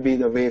should be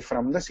the way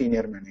from the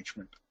senior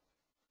management.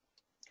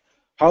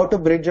 How to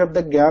bridge up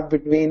the gap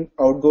between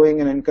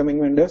outgoing and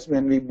incoming vendors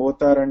when we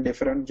both are on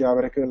different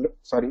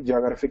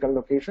geographical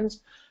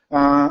locations.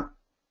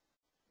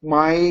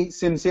 My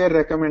sincere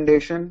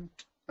recommendation,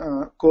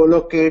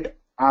 co-locate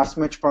as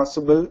much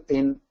possible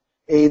in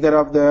either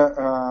of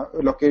the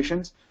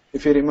locations.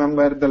 If you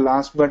remember the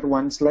last but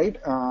one slide,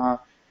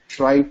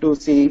 try to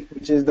see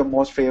which is the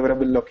most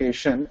favorable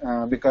location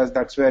because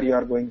that's where you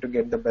are going to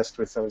get the best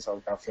results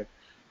out of it.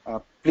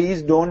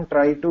 Please don't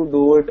try to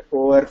do it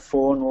over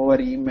phone, over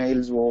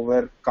emails,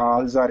 over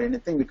calls or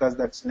anything, because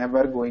that's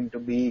never going to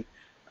be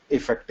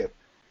effective.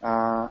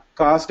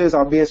 Cost is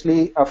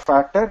obviously a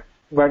factor,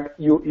 but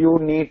you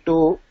need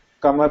to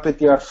come up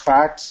with your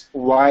facts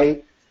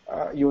why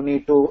you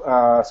need to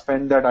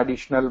spend that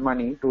additional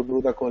money to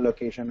do the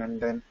co-location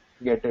and then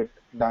get it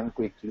done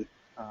quickly.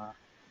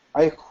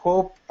 I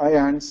hope I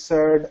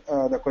answered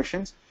the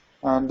questions.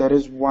 There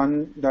is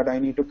one that I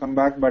need to come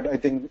back, but I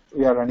think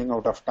we are running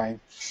out of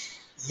time.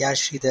 Yeah,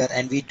 Sridhar,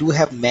 and we do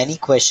have many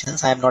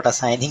questions. I'm not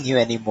assigning you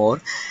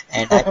anymore,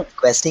 and I'm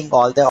requesting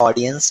all the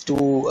audience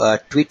to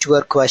tweet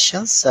your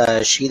questions.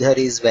 Sridhar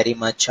is very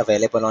much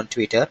available on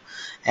Twitter,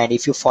 and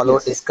if you follow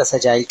Discuss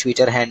Agile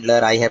Twitter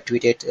handler, I have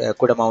tweeted a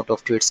good amount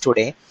of tweets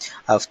today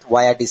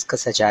via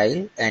Discuss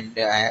Agile, and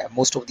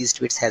most of these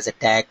tweets has a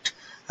tagged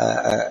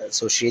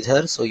so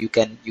Sridhar, so you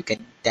can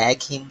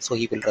tag him, so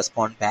he will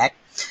respond back.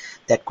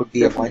 That could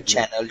be a one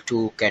channel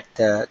to get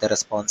the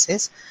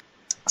responses.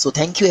 So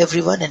thank you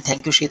everyone, and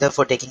thank you Sridhar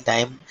for taking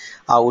time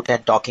out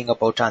and talking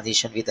about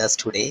transition with us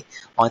today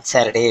on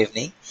Saturday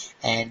evening.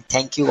 And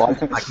thank you all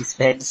the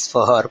participants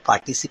for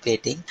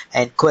participating.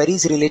 And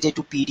queries related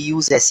to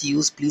PDUs,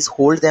 SEUs, please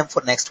hold them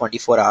for next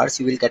 24 hours.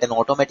 You will get an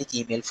automatic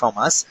email from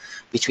us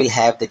which will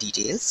have the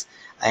details.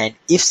 And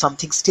if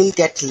something still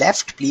get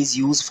left, please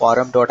use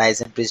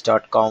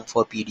forum.eisenbridge.com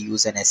for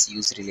PDUs and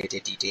SEUs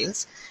related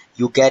details.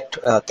 You get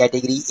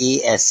category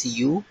A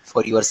SEU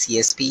for your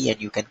CSP,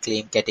 and you can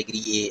claim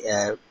category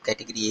A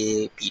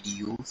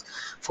PDUs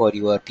for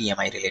your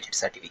PMI related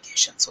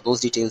certification. So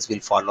those details will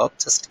follow up.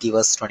 Just give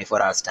us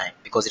 24 hours time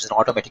because it's an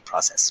automatic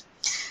process.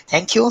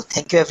 Thank you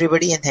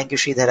everybody, and thank you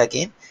Sridhar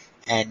again.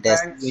 And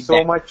thanks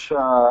so much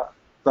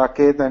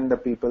Saket and the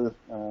people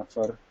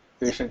for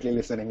patiently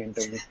listening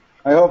into me.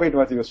 I hope it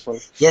was useful.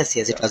 Yes,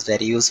 it was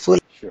very useful.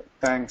 Sure.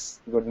 Thanks.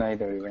 Good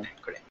night, everyone.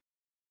 Good